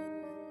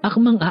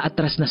 Akmang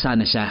aatras na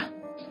sana siya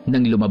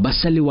nang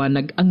lumabas sa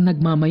liwanag ang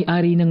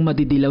nagmamay-ari ng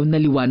madidilaw na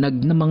liwanag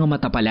ng mga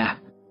mata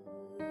pala.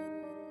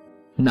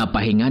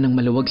 Napahinga ng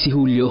maluwag si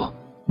Julio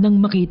nang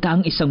makita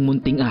ang isang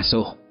munting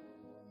aso.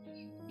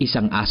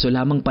 Isang aso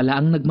lamang pala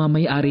ang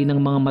nagmamay-ari ng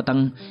mga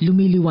matang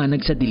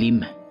lumiliwanag sa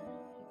dilim.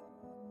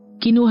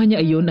 Kinuha niya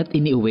iyon at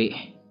iniuwi.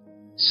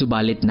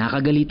 Subalit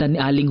nakagalitan ni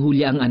Aling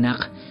Julia ang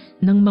anak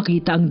nang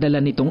makita ang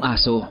dala nitong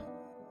aso.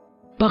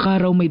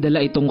 Baka raw may dala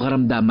itong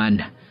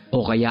karamdaman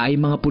o kaya ay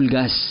mga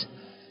pulgas.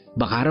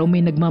 Baka raw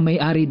may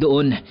nagmamay-ari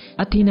doon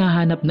at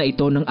hinahanap na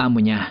ito ng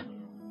amo niya.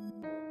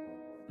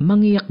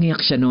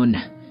 Mangiyak-ngiyak siya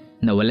noon.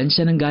 Nawalan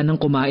siya ng ganang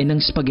kumain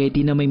ng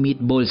spaghetti na may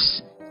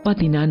meatballs,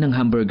 pati na ng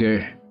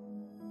hamburger.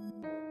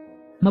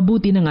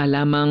 Mabuti na nga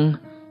lamang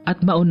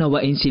at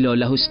maunawain si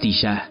Lola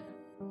Justicia.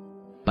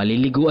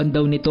 Paliliguan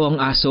daw nito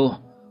ang aso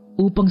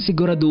upang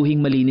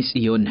siguraduhing malinis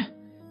iyon.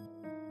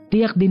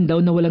 Tiyak din daw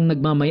na walang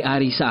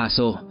nagmamay-ari sa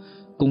aso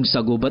kung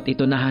sa gubat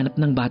ito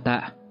nahanap ng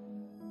bata.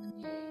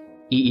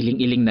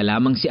 Iiling-iling na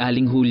lamang si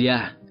Aling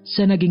Julia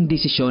sa naging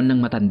desisyon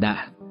ng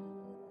matanda.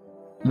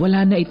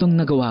 Wala na itong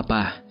nagawa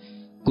pa,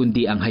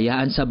 kundi ang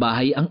hayaan sa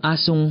bahay ang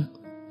asong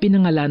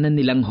pinangalanan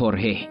nilang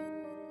Jorge.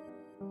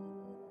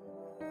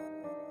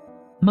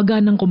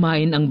 Maganang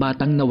kumain ang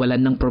batang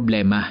nawalan ng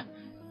problema.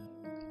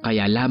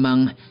 Kaya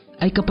lamang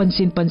ay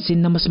kapansin-pansin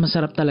na mas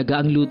masarap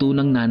talaga ang luto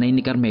ng nanay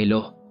ni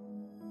Carmelo.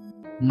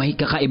 May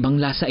kakaibang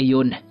lasa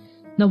iyon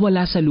na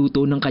wala sa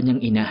luto ng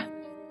kanyang ina.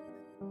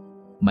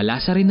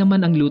 Malasa rin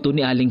naman ang luto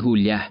ni Aling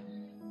Julia.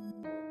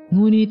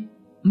 Ngunit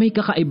may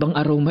kakaibang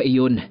aroma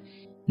iyon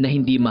na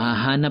hindi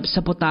mahahanap sa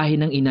putahe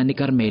ng ina ni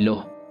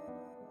Carmelo.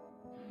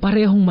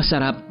 Parehong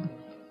masarap,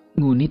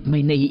 ngunit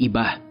may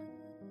naiiba.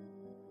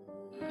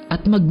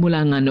 At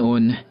magmula nga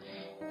noon,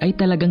 ay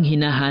talagang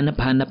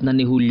hinahanap-hanap na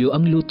ni Julio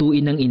ang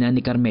lutuin ng ina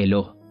ni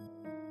Carmelo.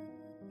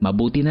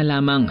 Mabuti na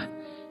lamang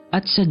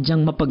at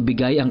sadyang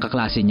mapagbigay ang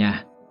kaklase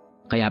niya,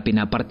 kaya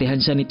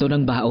pinapartehan siya nito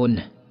ng baon.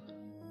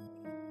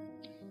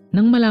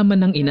 Nang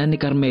malaman ng ina ni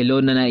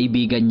Carmelo na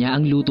naibigan niya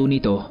ang luto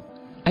nito,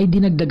 ay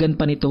dinagdagan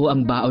pa nito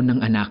ang baon ng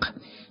anak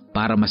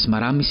para mas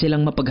marami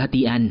silang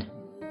mapaghatian.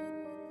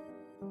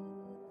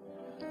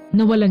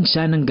 Nawalan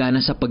siya ng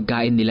gana sa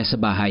pagkain nila sa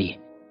bahay.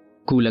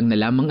 Kulang na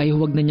lamang ay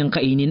huwag na niyang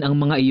kainin ang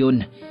mga iyon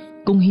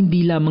kung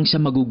hindi lamang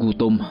siya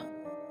magugutom.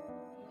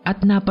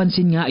 At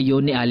napansin nga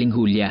iyon ni Aling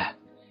Julia.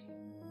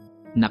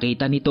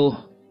 Nakita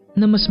nito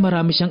na mas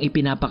marami siyang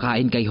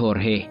ipinapakain kay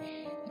Jorge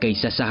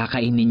kaysa sa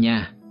kakainin niya.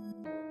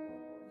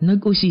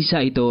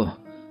 Nag-usisa ito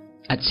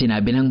at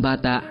sinabi ng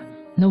bata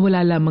na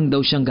wala lamang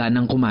daw siyang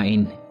ganang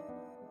kumain.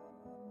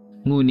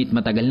 Ngunit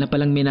matagal na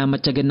palang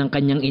minamatyagan ng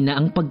kanyang ina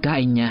ang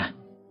pagkain niya.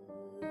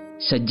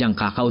 Sadyang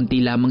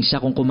kakaunti lamang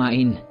siya kung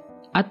kumain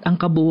at ang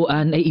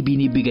kabuuan ay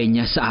ibinibigay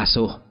niya sa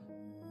aso.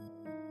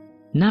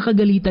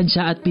 Nakagalitan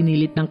siya at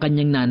pinilit ng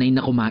kanyang nanay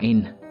na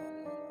kumain.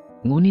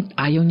 Ngunit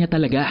ayaw niya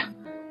talaga.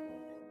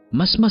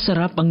 Mas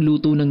masarap ang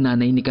luto ng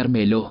nanay ni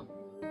Carmelo.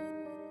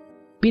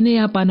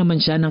 Pinayapa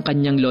naman siya ng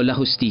kanyang Lola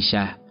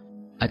Justicia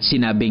at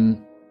sinabing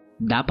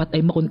dapat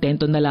ay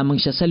makontento na lamang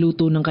siya sa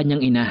luto ng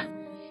kanyang ina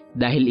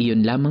dahil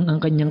iyon lamang ang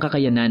kanyang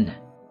kakayanan.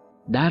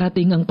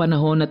 Darating ang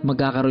panahon at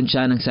magkakaroon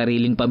siya ng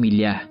sariling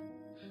pamilya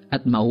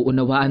at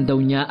mauunawaan daw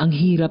niya ang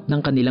hirap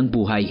ng kanilang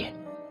buhay.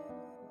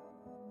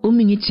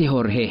 Umingit si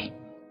Jorge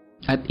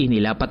at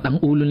inilapat ang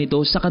ulo nito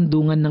sa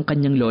kandungan ng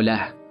kanyang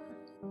lola.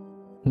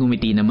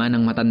 Ngumiti naman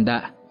ang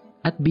matanda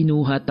at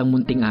binuhat ang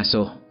munting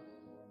aso.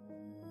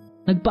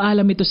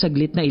 Nagpaalam ito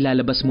saglit na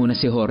ilalabas muna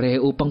si Jorge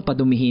upang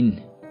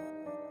padumihin.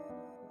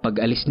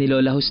 Pag-alis ni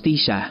Lola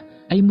Justicia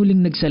ay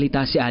muling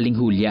nagsalita si Aling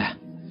Julia.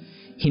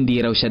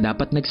 Hindi raw siya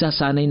dapat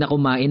nagsasanay na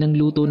kumain ng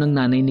luto ng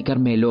nanay ni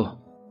Carmelo.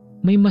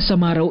 May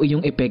masama raw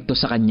iyong epekto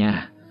sa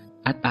kanya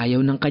at ayaw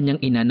ng kanyang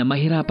ina na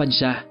mahirapan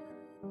siya.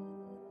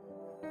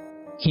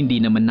 Hindi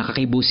naman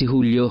nakakibo si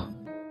Julio.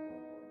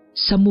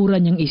 Sa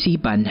mura niyang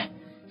isipan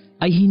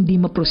ay hindi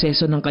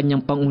maproseso ng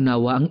kanyang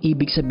pangunawa ang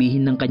ibig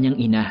sabihin ng kanyang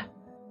ina.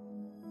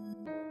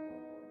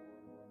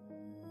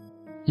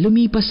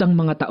 Lumipas ang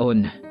mga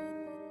taon.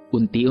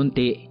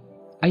 Unti-unti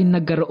ay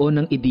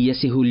nagkaroon ng ideya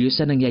si Julio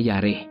sa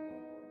nangyayari.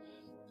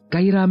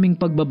 Kairaming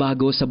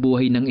pagbabago sa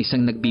buhay ng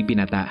isang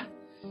nagbibinata.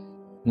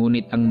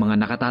 Ngunit ang mga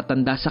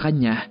nakatatanda sa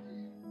kanya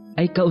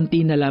ay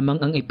kaunti na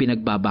lamang ang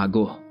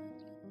ipinagbabago.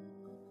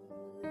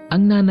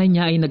 Ang nanay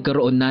niya ay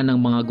nagkaroon na ng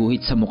mga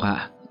guhit sa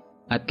muka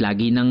at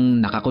lagi nang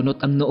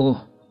nakakunot ang noo.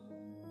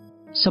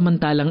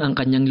 Samantalang ang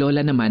kanyang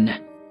lola naman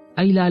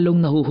ay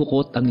lalong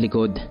nahuhukot ang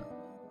likod.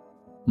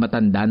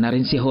 Matanda na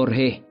rin si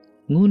Jorge,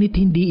 ngunit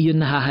hindi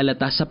iyon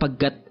nahahalata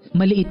sapagkat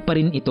maliit pa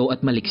rin ito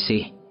at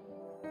maliksi.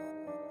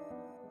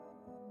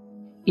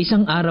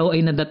 Isang araw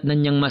ay nadatnan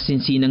niyang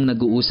masinsinang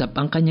nag-uusap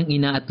ang kanyang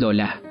ina at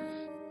lola.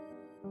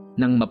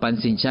 Nang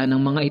mapansin siya ng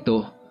mga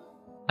ito,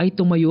 ay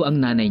tumayo ang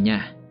nanay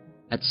niya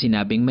at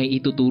sinabing may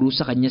ituturo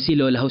sa kanya si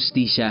Lola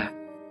Justicia.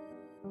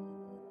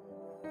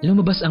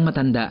 Lumabas ang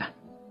matanda,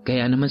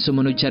 kaya naman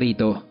sumunod siya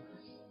rito.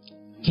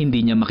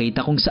 Hindi niya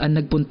makita kung saan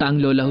nagpunta ang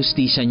Lola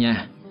Justicia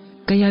niya,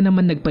 kaya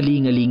naman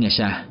nagpalingalinga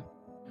siya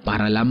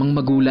para lamang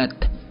magulat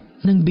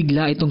nang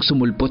bigla itong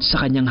sumulpot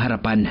sa kanyang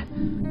harapan.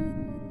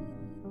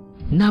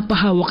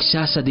 Napahawak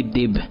siya sa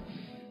dibdib.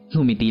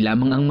 Humiti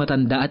lamang ang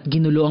matanda at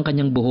ginulo ang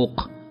kanyang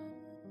buhok.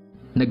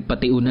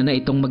 Nagpatiuna na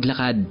itong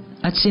maglakad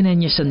at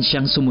sinenyasan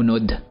siyang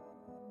sumunod.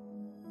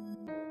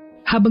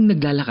 Habang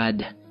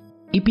naglalakad,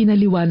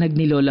 ipinaliwanag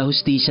ni Lola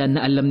Justicia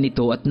na alam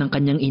nito at ng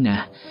kanyang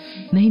ina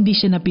na hindi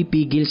siya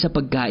napipigil sa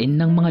pagkain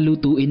ng mga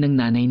lutuin ng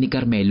nanay ni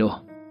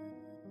Carmelo.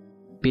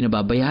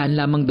 Pinababayaan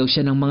lamang daw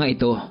siya ng mga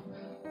ito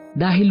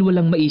dahil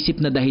walang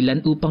maisip na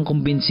dahilan upang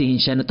kumbinsihin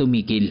siya na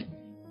tumigil.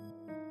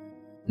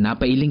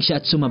 Napailing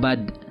siya at sumabad.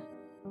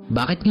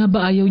 Bakit nga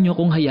ba ayaw niyo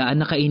kung hayaan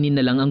na kainin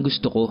na lang ang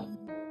gusto ko?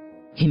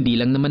 Hindi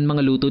lang naman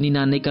mga luto ni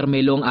Nanay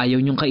Carmelo ang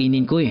ayaw niyong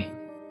kainin ko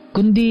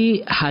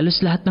kundi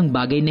halos lahat ng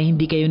bagay na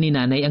hindi kayo ni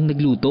Nanay ang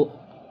nagluto.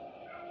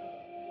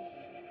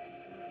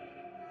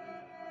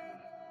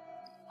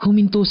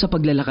 Huminto sa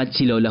paglalakad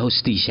si Lola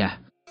Justicia.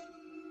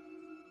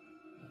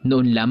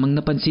 Noon lamang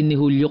napansin ni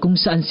Julio kung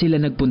saan sila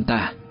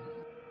nagpunta.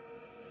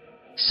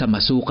 Sa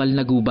masukal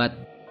na gubat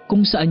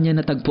kung saan niya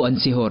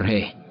natagpuan si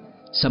Jorge.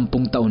 10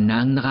 taon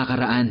na ang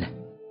nakakaraan.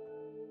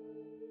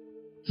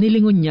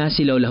 Nilingon niya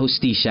si Lola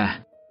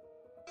Justicia.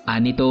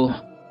 Anito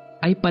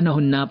ay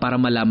panahon na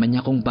para malaman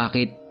niya kung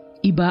bakit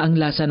iba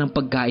ang lasa ng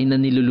pagkain na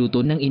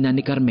niluluto ng ina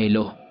ni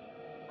Carmelo.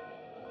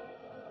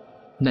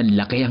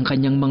 Nanlaki ang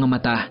kanyang mga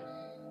mata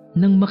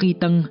nang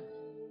makitang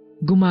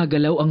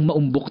gumagalaw ang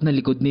maumbok na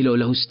likod ni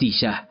Lola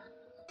Justicia.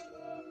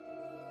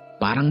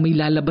 Parang may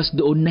lalabas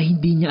doon na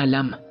hindi niya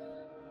alam.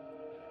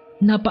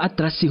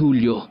 Napaatras si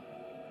Julio.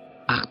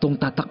 Aktong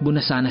tatakbo na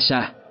sana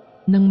siya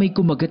nang may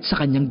kumagat sa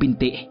kanyang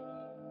binti.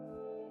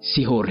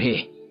 Si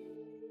Jorge.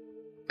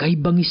 Kay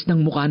bangis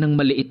ng mukha ng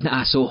maliit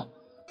na aso.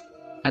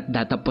 At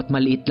datapot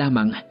maliit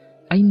lamang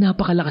ay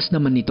napakalakas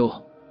naman nito.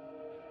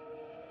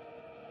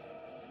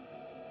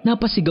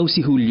 Napasigaw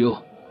si Julio.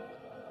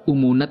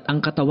 Umunat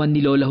ang katawan ni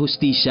Lola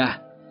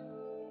Justicia.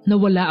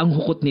 Nawala ang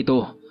hukot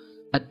nito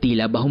at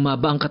tila ba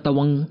humaba ang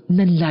katawang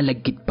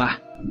nanlalagkit pa.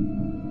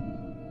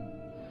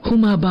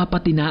 Humaba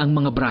pati na ang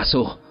mga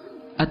braso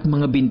at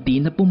mga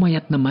binti na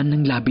pumayat naman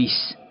ng labis.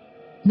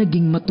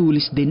 Naging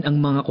matulis din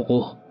ang mga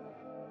kuko.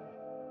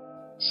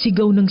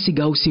 Sigaw ng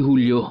sigaw si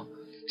Julio,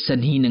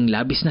 sanhi ng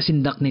labis na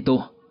sindak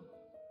nito.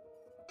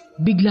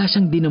 Bigla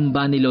siyang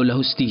dinamba ni Lola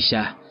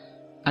Justicia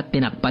at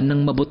tinakpan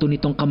ng mabuto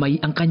nitong kamay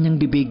ang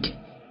kanyang bibig.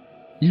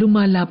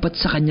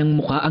 Lumalapat sa kanyang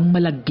muka ang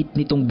malagkit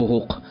nitong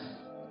buhok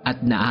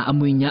at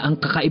naaamoy niya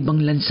ang kakaibang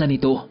lansa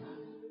nito.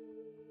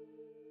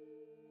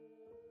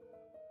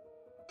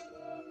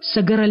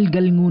 Sa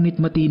garalgal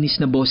ngunit matinis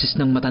na boses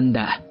ng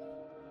matanda,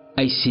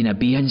 ay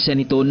sinabihan siya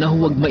nito na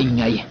huwag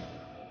maingay.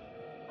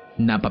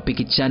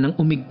 Napapikit siya nang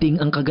umigting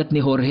ang kagat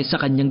ni Jorge sa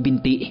kanyang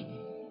binti.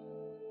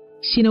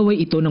 Sinaway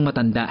ito ng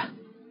matanda.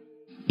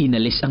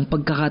 Inalis ang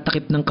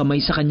pagkakatakip ng kamay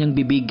sa kanyang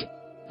bibig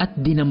at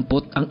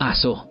dinampot ang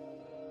aso.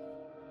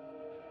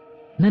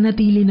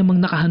 Nanatili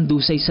namang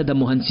nakahandusay sa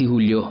damuhan si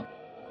Julio.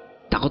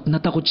 Takot na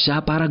takot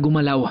siya para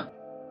gumalaw.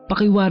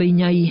 Pakiwari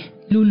niya ay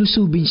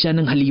lulusubin siya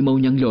ng halimaw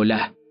niyang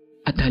lola.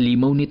 At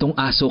halimaw nitong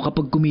aso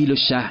kapag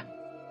kumilos siya.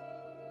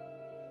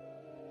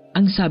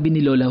 Ang sabi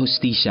ni Lola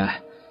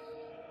Justicia,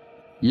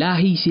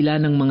 lahi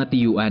sila ng mga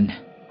tiyuan,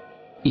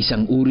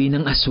 isang uri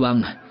ng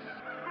aswang,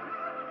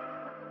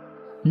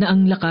 na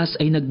ang lakas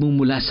ay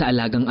nagmumula sa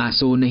alagang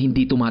aso na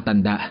hindi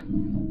tumatanda.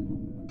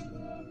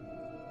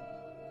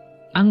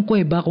 Ang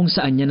kuweba kung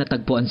saan niya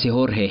natagpuan si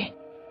Jorge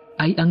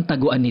ay ang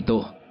taguan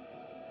nito.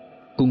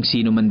 Kung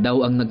sino man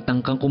daw ang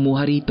nagtangkang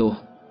kumuha rito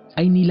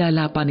ay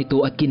nilalapa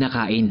nito at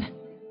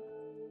kinakain.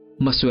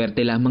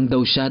 Maswerte lamang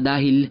daw siya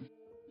dahil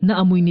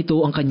naamoy nito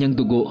ang kanyang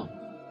dugo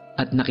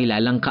at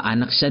nakilalang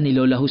kaanak siya ni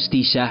Lola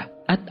Justicia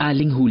at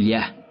Aling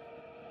Julia.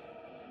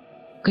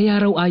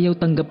 Kaya raw ayaw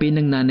tanggapin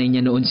ng nanay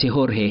niya noon si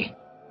Jorge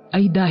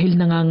ay dahil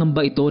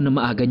nangangamba ito na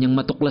maaga niyang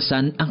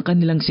matuklasan ang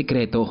kanilang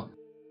sikreto.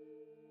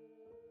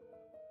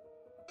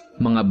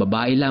 Mga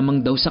babae lamang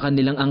daw sa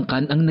kanilang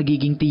angkan ang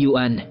nagiging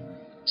tiyuan,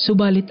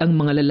 subalit ang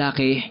mga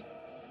lalaki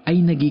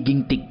ay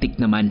nagiging tiktik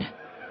naman.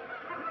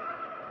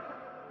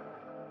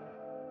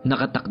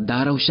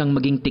 Nakatakda raw siyang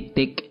maging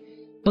tiktik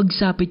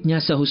Pagsapit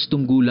niya sa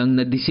hustong gulang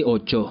na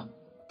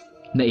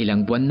 18, na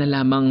ilang buwan na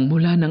lamang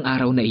mula ng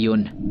araw na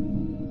iyon.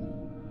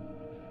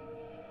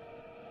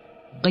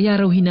 Kaya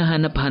raw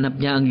hinahanap-hanap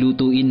niya ang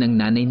lutuin ng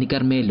nanay ni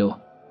Carmelo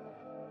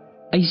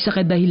ay sa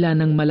kadahilan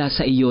ng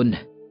malasa iyon,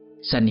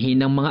 sanhi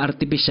ng mga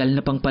artipisyal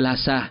na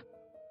pangpalasa,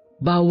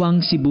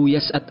 bawang,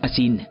 sibuyas at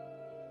asin,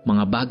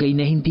 mga bagay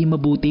na hindi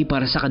mabuti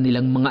para sa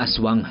kanilang mga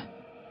aswang.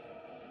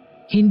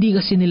 Hindi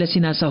kasi nila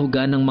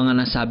sinasahugan ng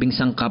mga nasabing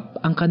sangkap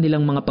ang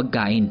kanilang mga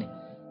pagkain.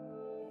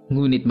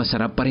 Ngunit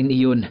masarap pa rin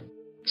iyon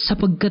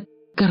sapagkat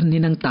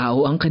karne ng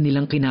tao ang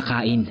kanilang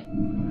kinakain.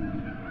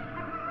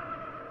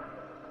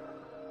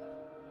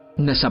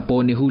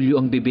 Nasapo ni Julio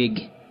ang bibig.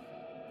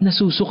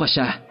 Nasusuka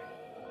siya.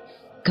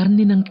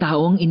 Karne ng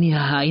tao ang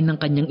inihahain ng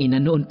kanyang ina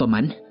noon pa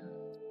man.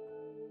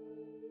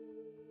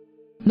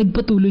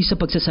 Nagpatuloy sa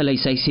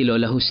pagsasalaysay si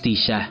Lola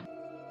Justicia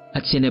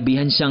at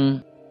sinabihan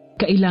siyang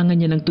kailangan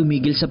niya ng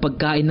tumigil sa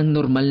pagkain ng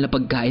normal na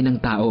pagkain ng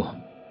tao.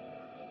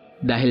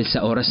 Dahil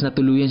sa oras na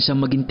tuluyan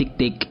siyang maging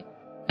tiktik,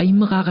 ay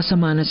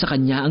makakasama na sa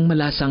kanya ang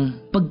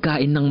malasang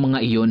pagkain ng mga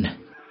iyon.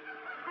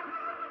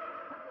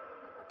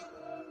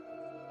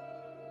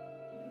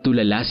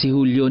 Tulala si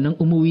Julio nang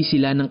umuwi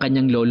sila ng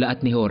kanyang lola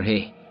at ni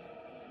Jorge.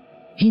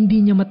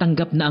 Hindi niya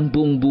matanggap na ang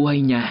buong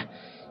buhay niya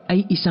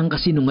ay isang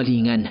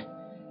kasinungalingan.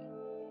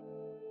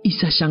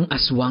 Isa siyang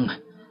aswang.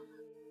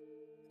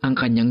 Ang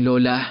kanyang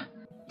lola,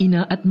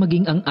 ina at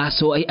maging ang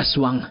aso ay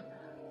aswang.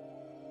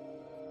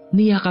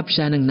 Niyakap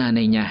siya ng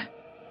nanay niya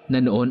na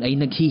noon ay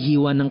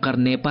naghihiwa ng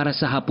karne para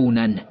sa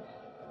hapunan.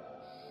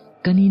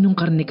 Kaninong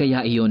karne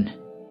kaya iyon?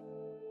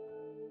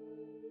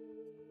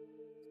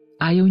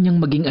 Ayaw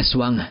niyang maging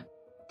aswang.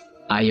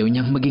 Ayaw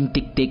niyang maging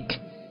tiktik.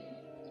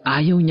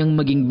 Ayaw niyang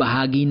maging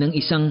bahagi ng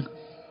isang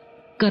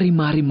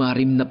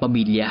karimari-marim na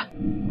pamilya.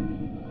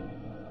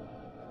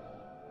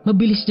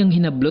 Mabilis niyang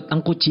hinablot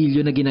ang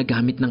kutsilyo na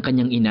ginagamit ng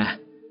kanyang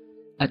ina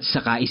at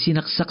saka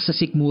isinaksak sa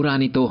sikmura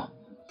nito.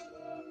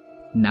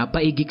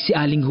 Napaigik si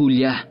Aling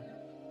Julia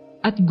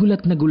at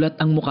gulat na gulat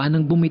ang mukha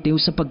ng bumitiw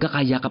sa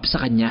pagkakayakap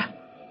sa kanya.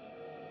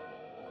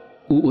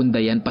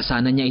 Uundayan pa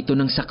sana niya ito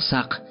ng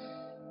saksak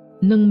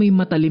nang may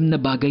matalim na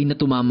bagay na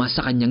tumama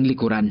sa kanyang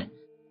likuran.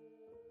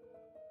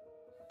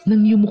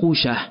 Nang yumuko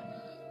siya,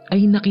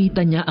 ay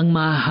nakita niya ang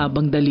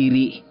mahahabang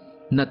daliri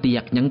na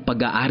tiyak niyang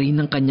pag-aari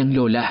ng kanyang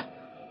lola.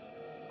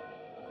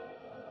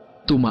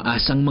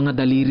 Tumaas ang mga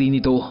daliri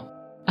nito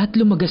at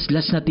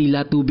lumagaslas na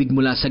tila tubig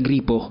mula sa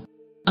gripo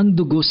ang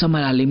dugo sa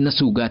malalim na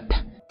sugat.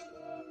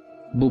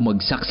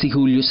 Bumagsak si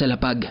Julio sa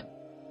lapag.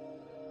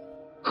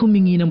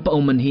 Humingi ng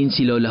paumanhin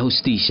si Lola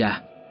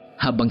Justicia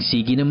habang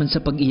sige naman sa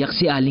pag-iyak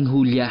si Aling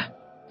Julia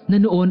na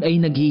noon ay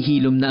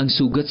naghihilom na ang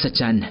sugat sa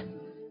tiyan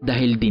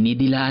dahil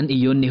dinidilaan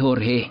iyon ni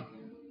Jorge.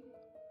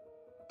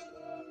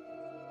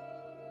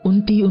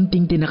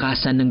 Unti-unting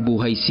tinakasan ng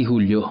buhay si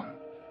Julio.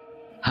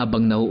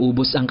 Habang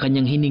nauubos ang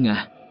kanyang hininga,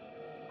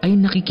 ay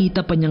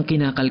nakikita pa niyang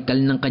kinakalkal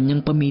ng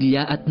kanyang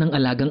pamilya at ng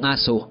alagang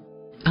aso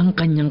ang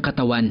kanyang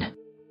katawan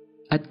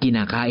at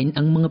kinakain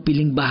ang mga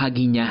piling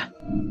bahagi niya.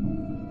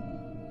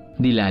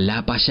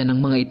 Nilalapa siya ng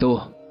mga ito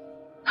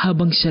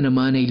habang siya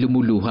naman ay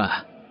lumuluha.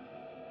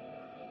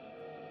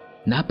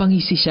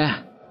 Napangisi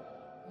siya.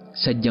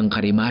 Sadyang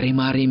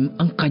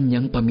karimari-marim ang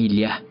kanyang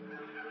pamilya.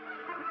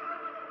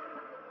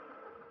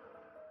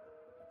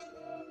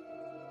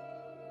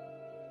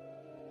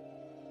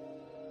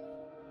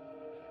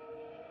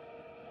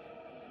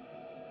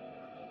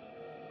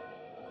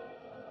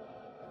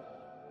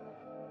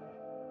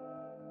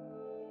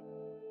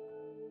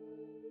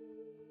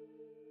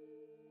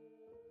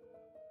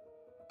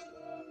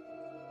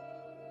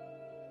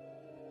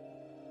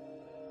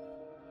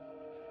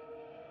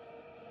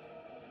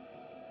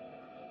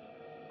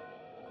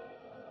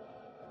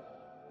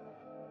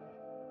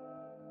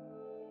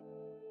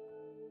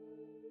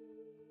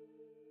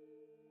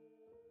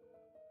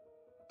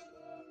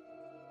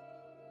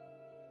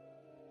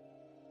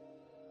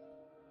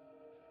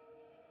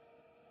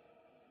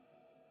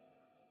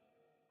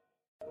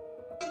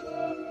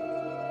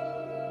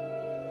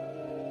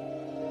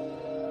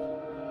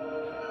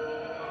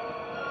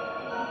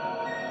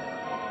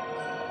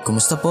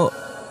 Kumusta po?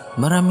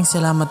 Maraming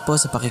salamat po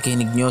sa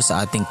pakikinig nyo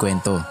sa ating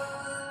kwento.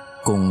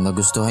 Kung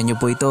nagustuhan nyo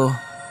po ito,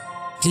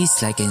 please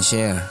like and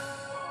share.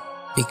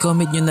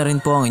 I-comment nyo na rin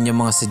po ang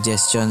inyong mga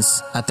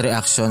suggestions at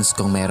reactions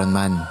kung meron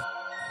man.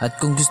 At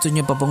kung gusto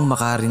nyo pa pong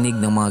makarinig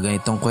ng mga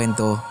ganitong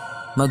kwento,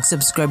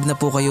 mag-subscribe na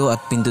po kayo at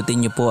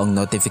pindutin nyo po ang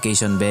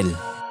notification bell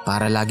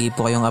para lagi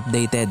po kayong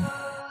updated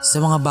sa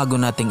mga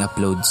bago nating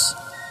uploads.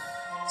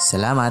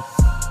 Salamat!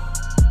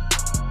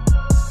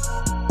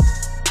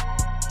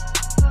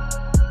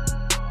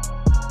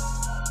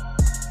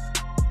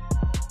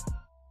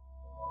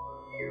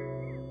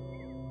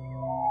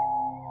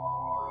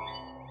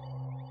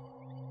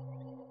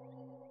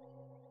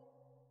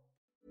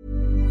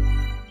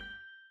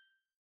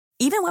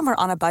 Even when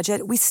we're on a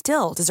budget, we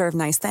still deserve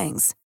nice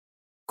things.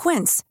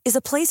 Quince is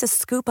a place to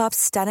scoop up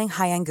stunning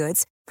high-end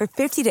goods for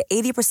 50 to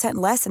 80%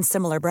 less than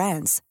similar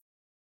brands.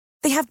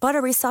 They have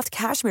buttery soft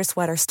cashmere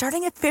sweaters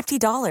starting at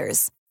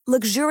 $50,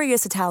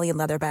 luxurious Italian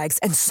leather bags,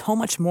 and so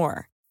much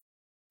more.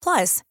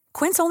 Plus,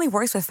 Quince only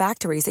works with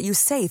factories that use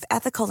safe,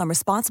 ethical, and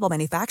responsible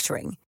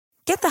manufacturing.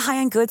 Get the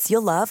high-end goods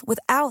you'll love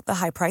without the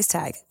high price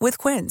tag with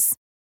Quince.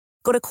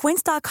 Go to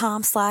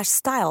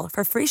quince.com/style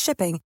for free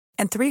shipping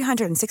and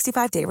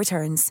 365-day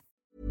returns.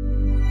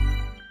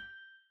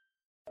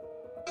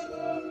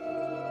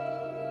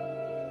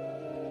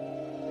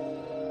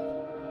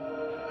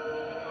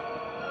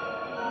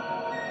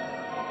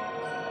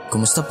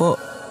 Kumusta po?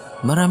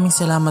 Maraming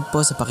salamat po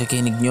sa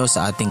pakikinig nyo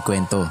sa ating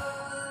kwento.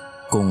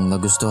 Kung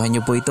nagustuhan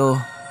nyo po ito,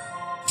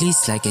 please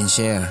like and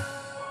share.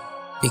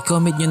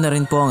 I-comment nyo na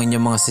rin po ang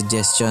inyong mga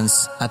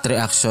suggestions at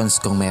reactions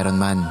kung meron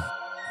man.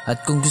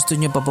 At kung gusto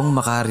nyo pa pong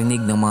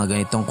makarinig ng mga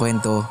ganitong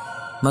kwento,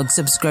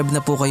 mag-subscribe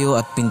na po kayo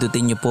at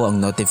pindutin nyo po ang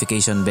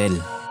notification bell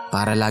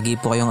para lagi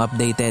po kayong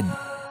updated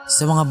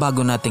sa mga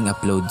bago nating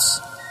uploads.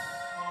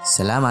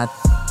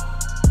 Salamat!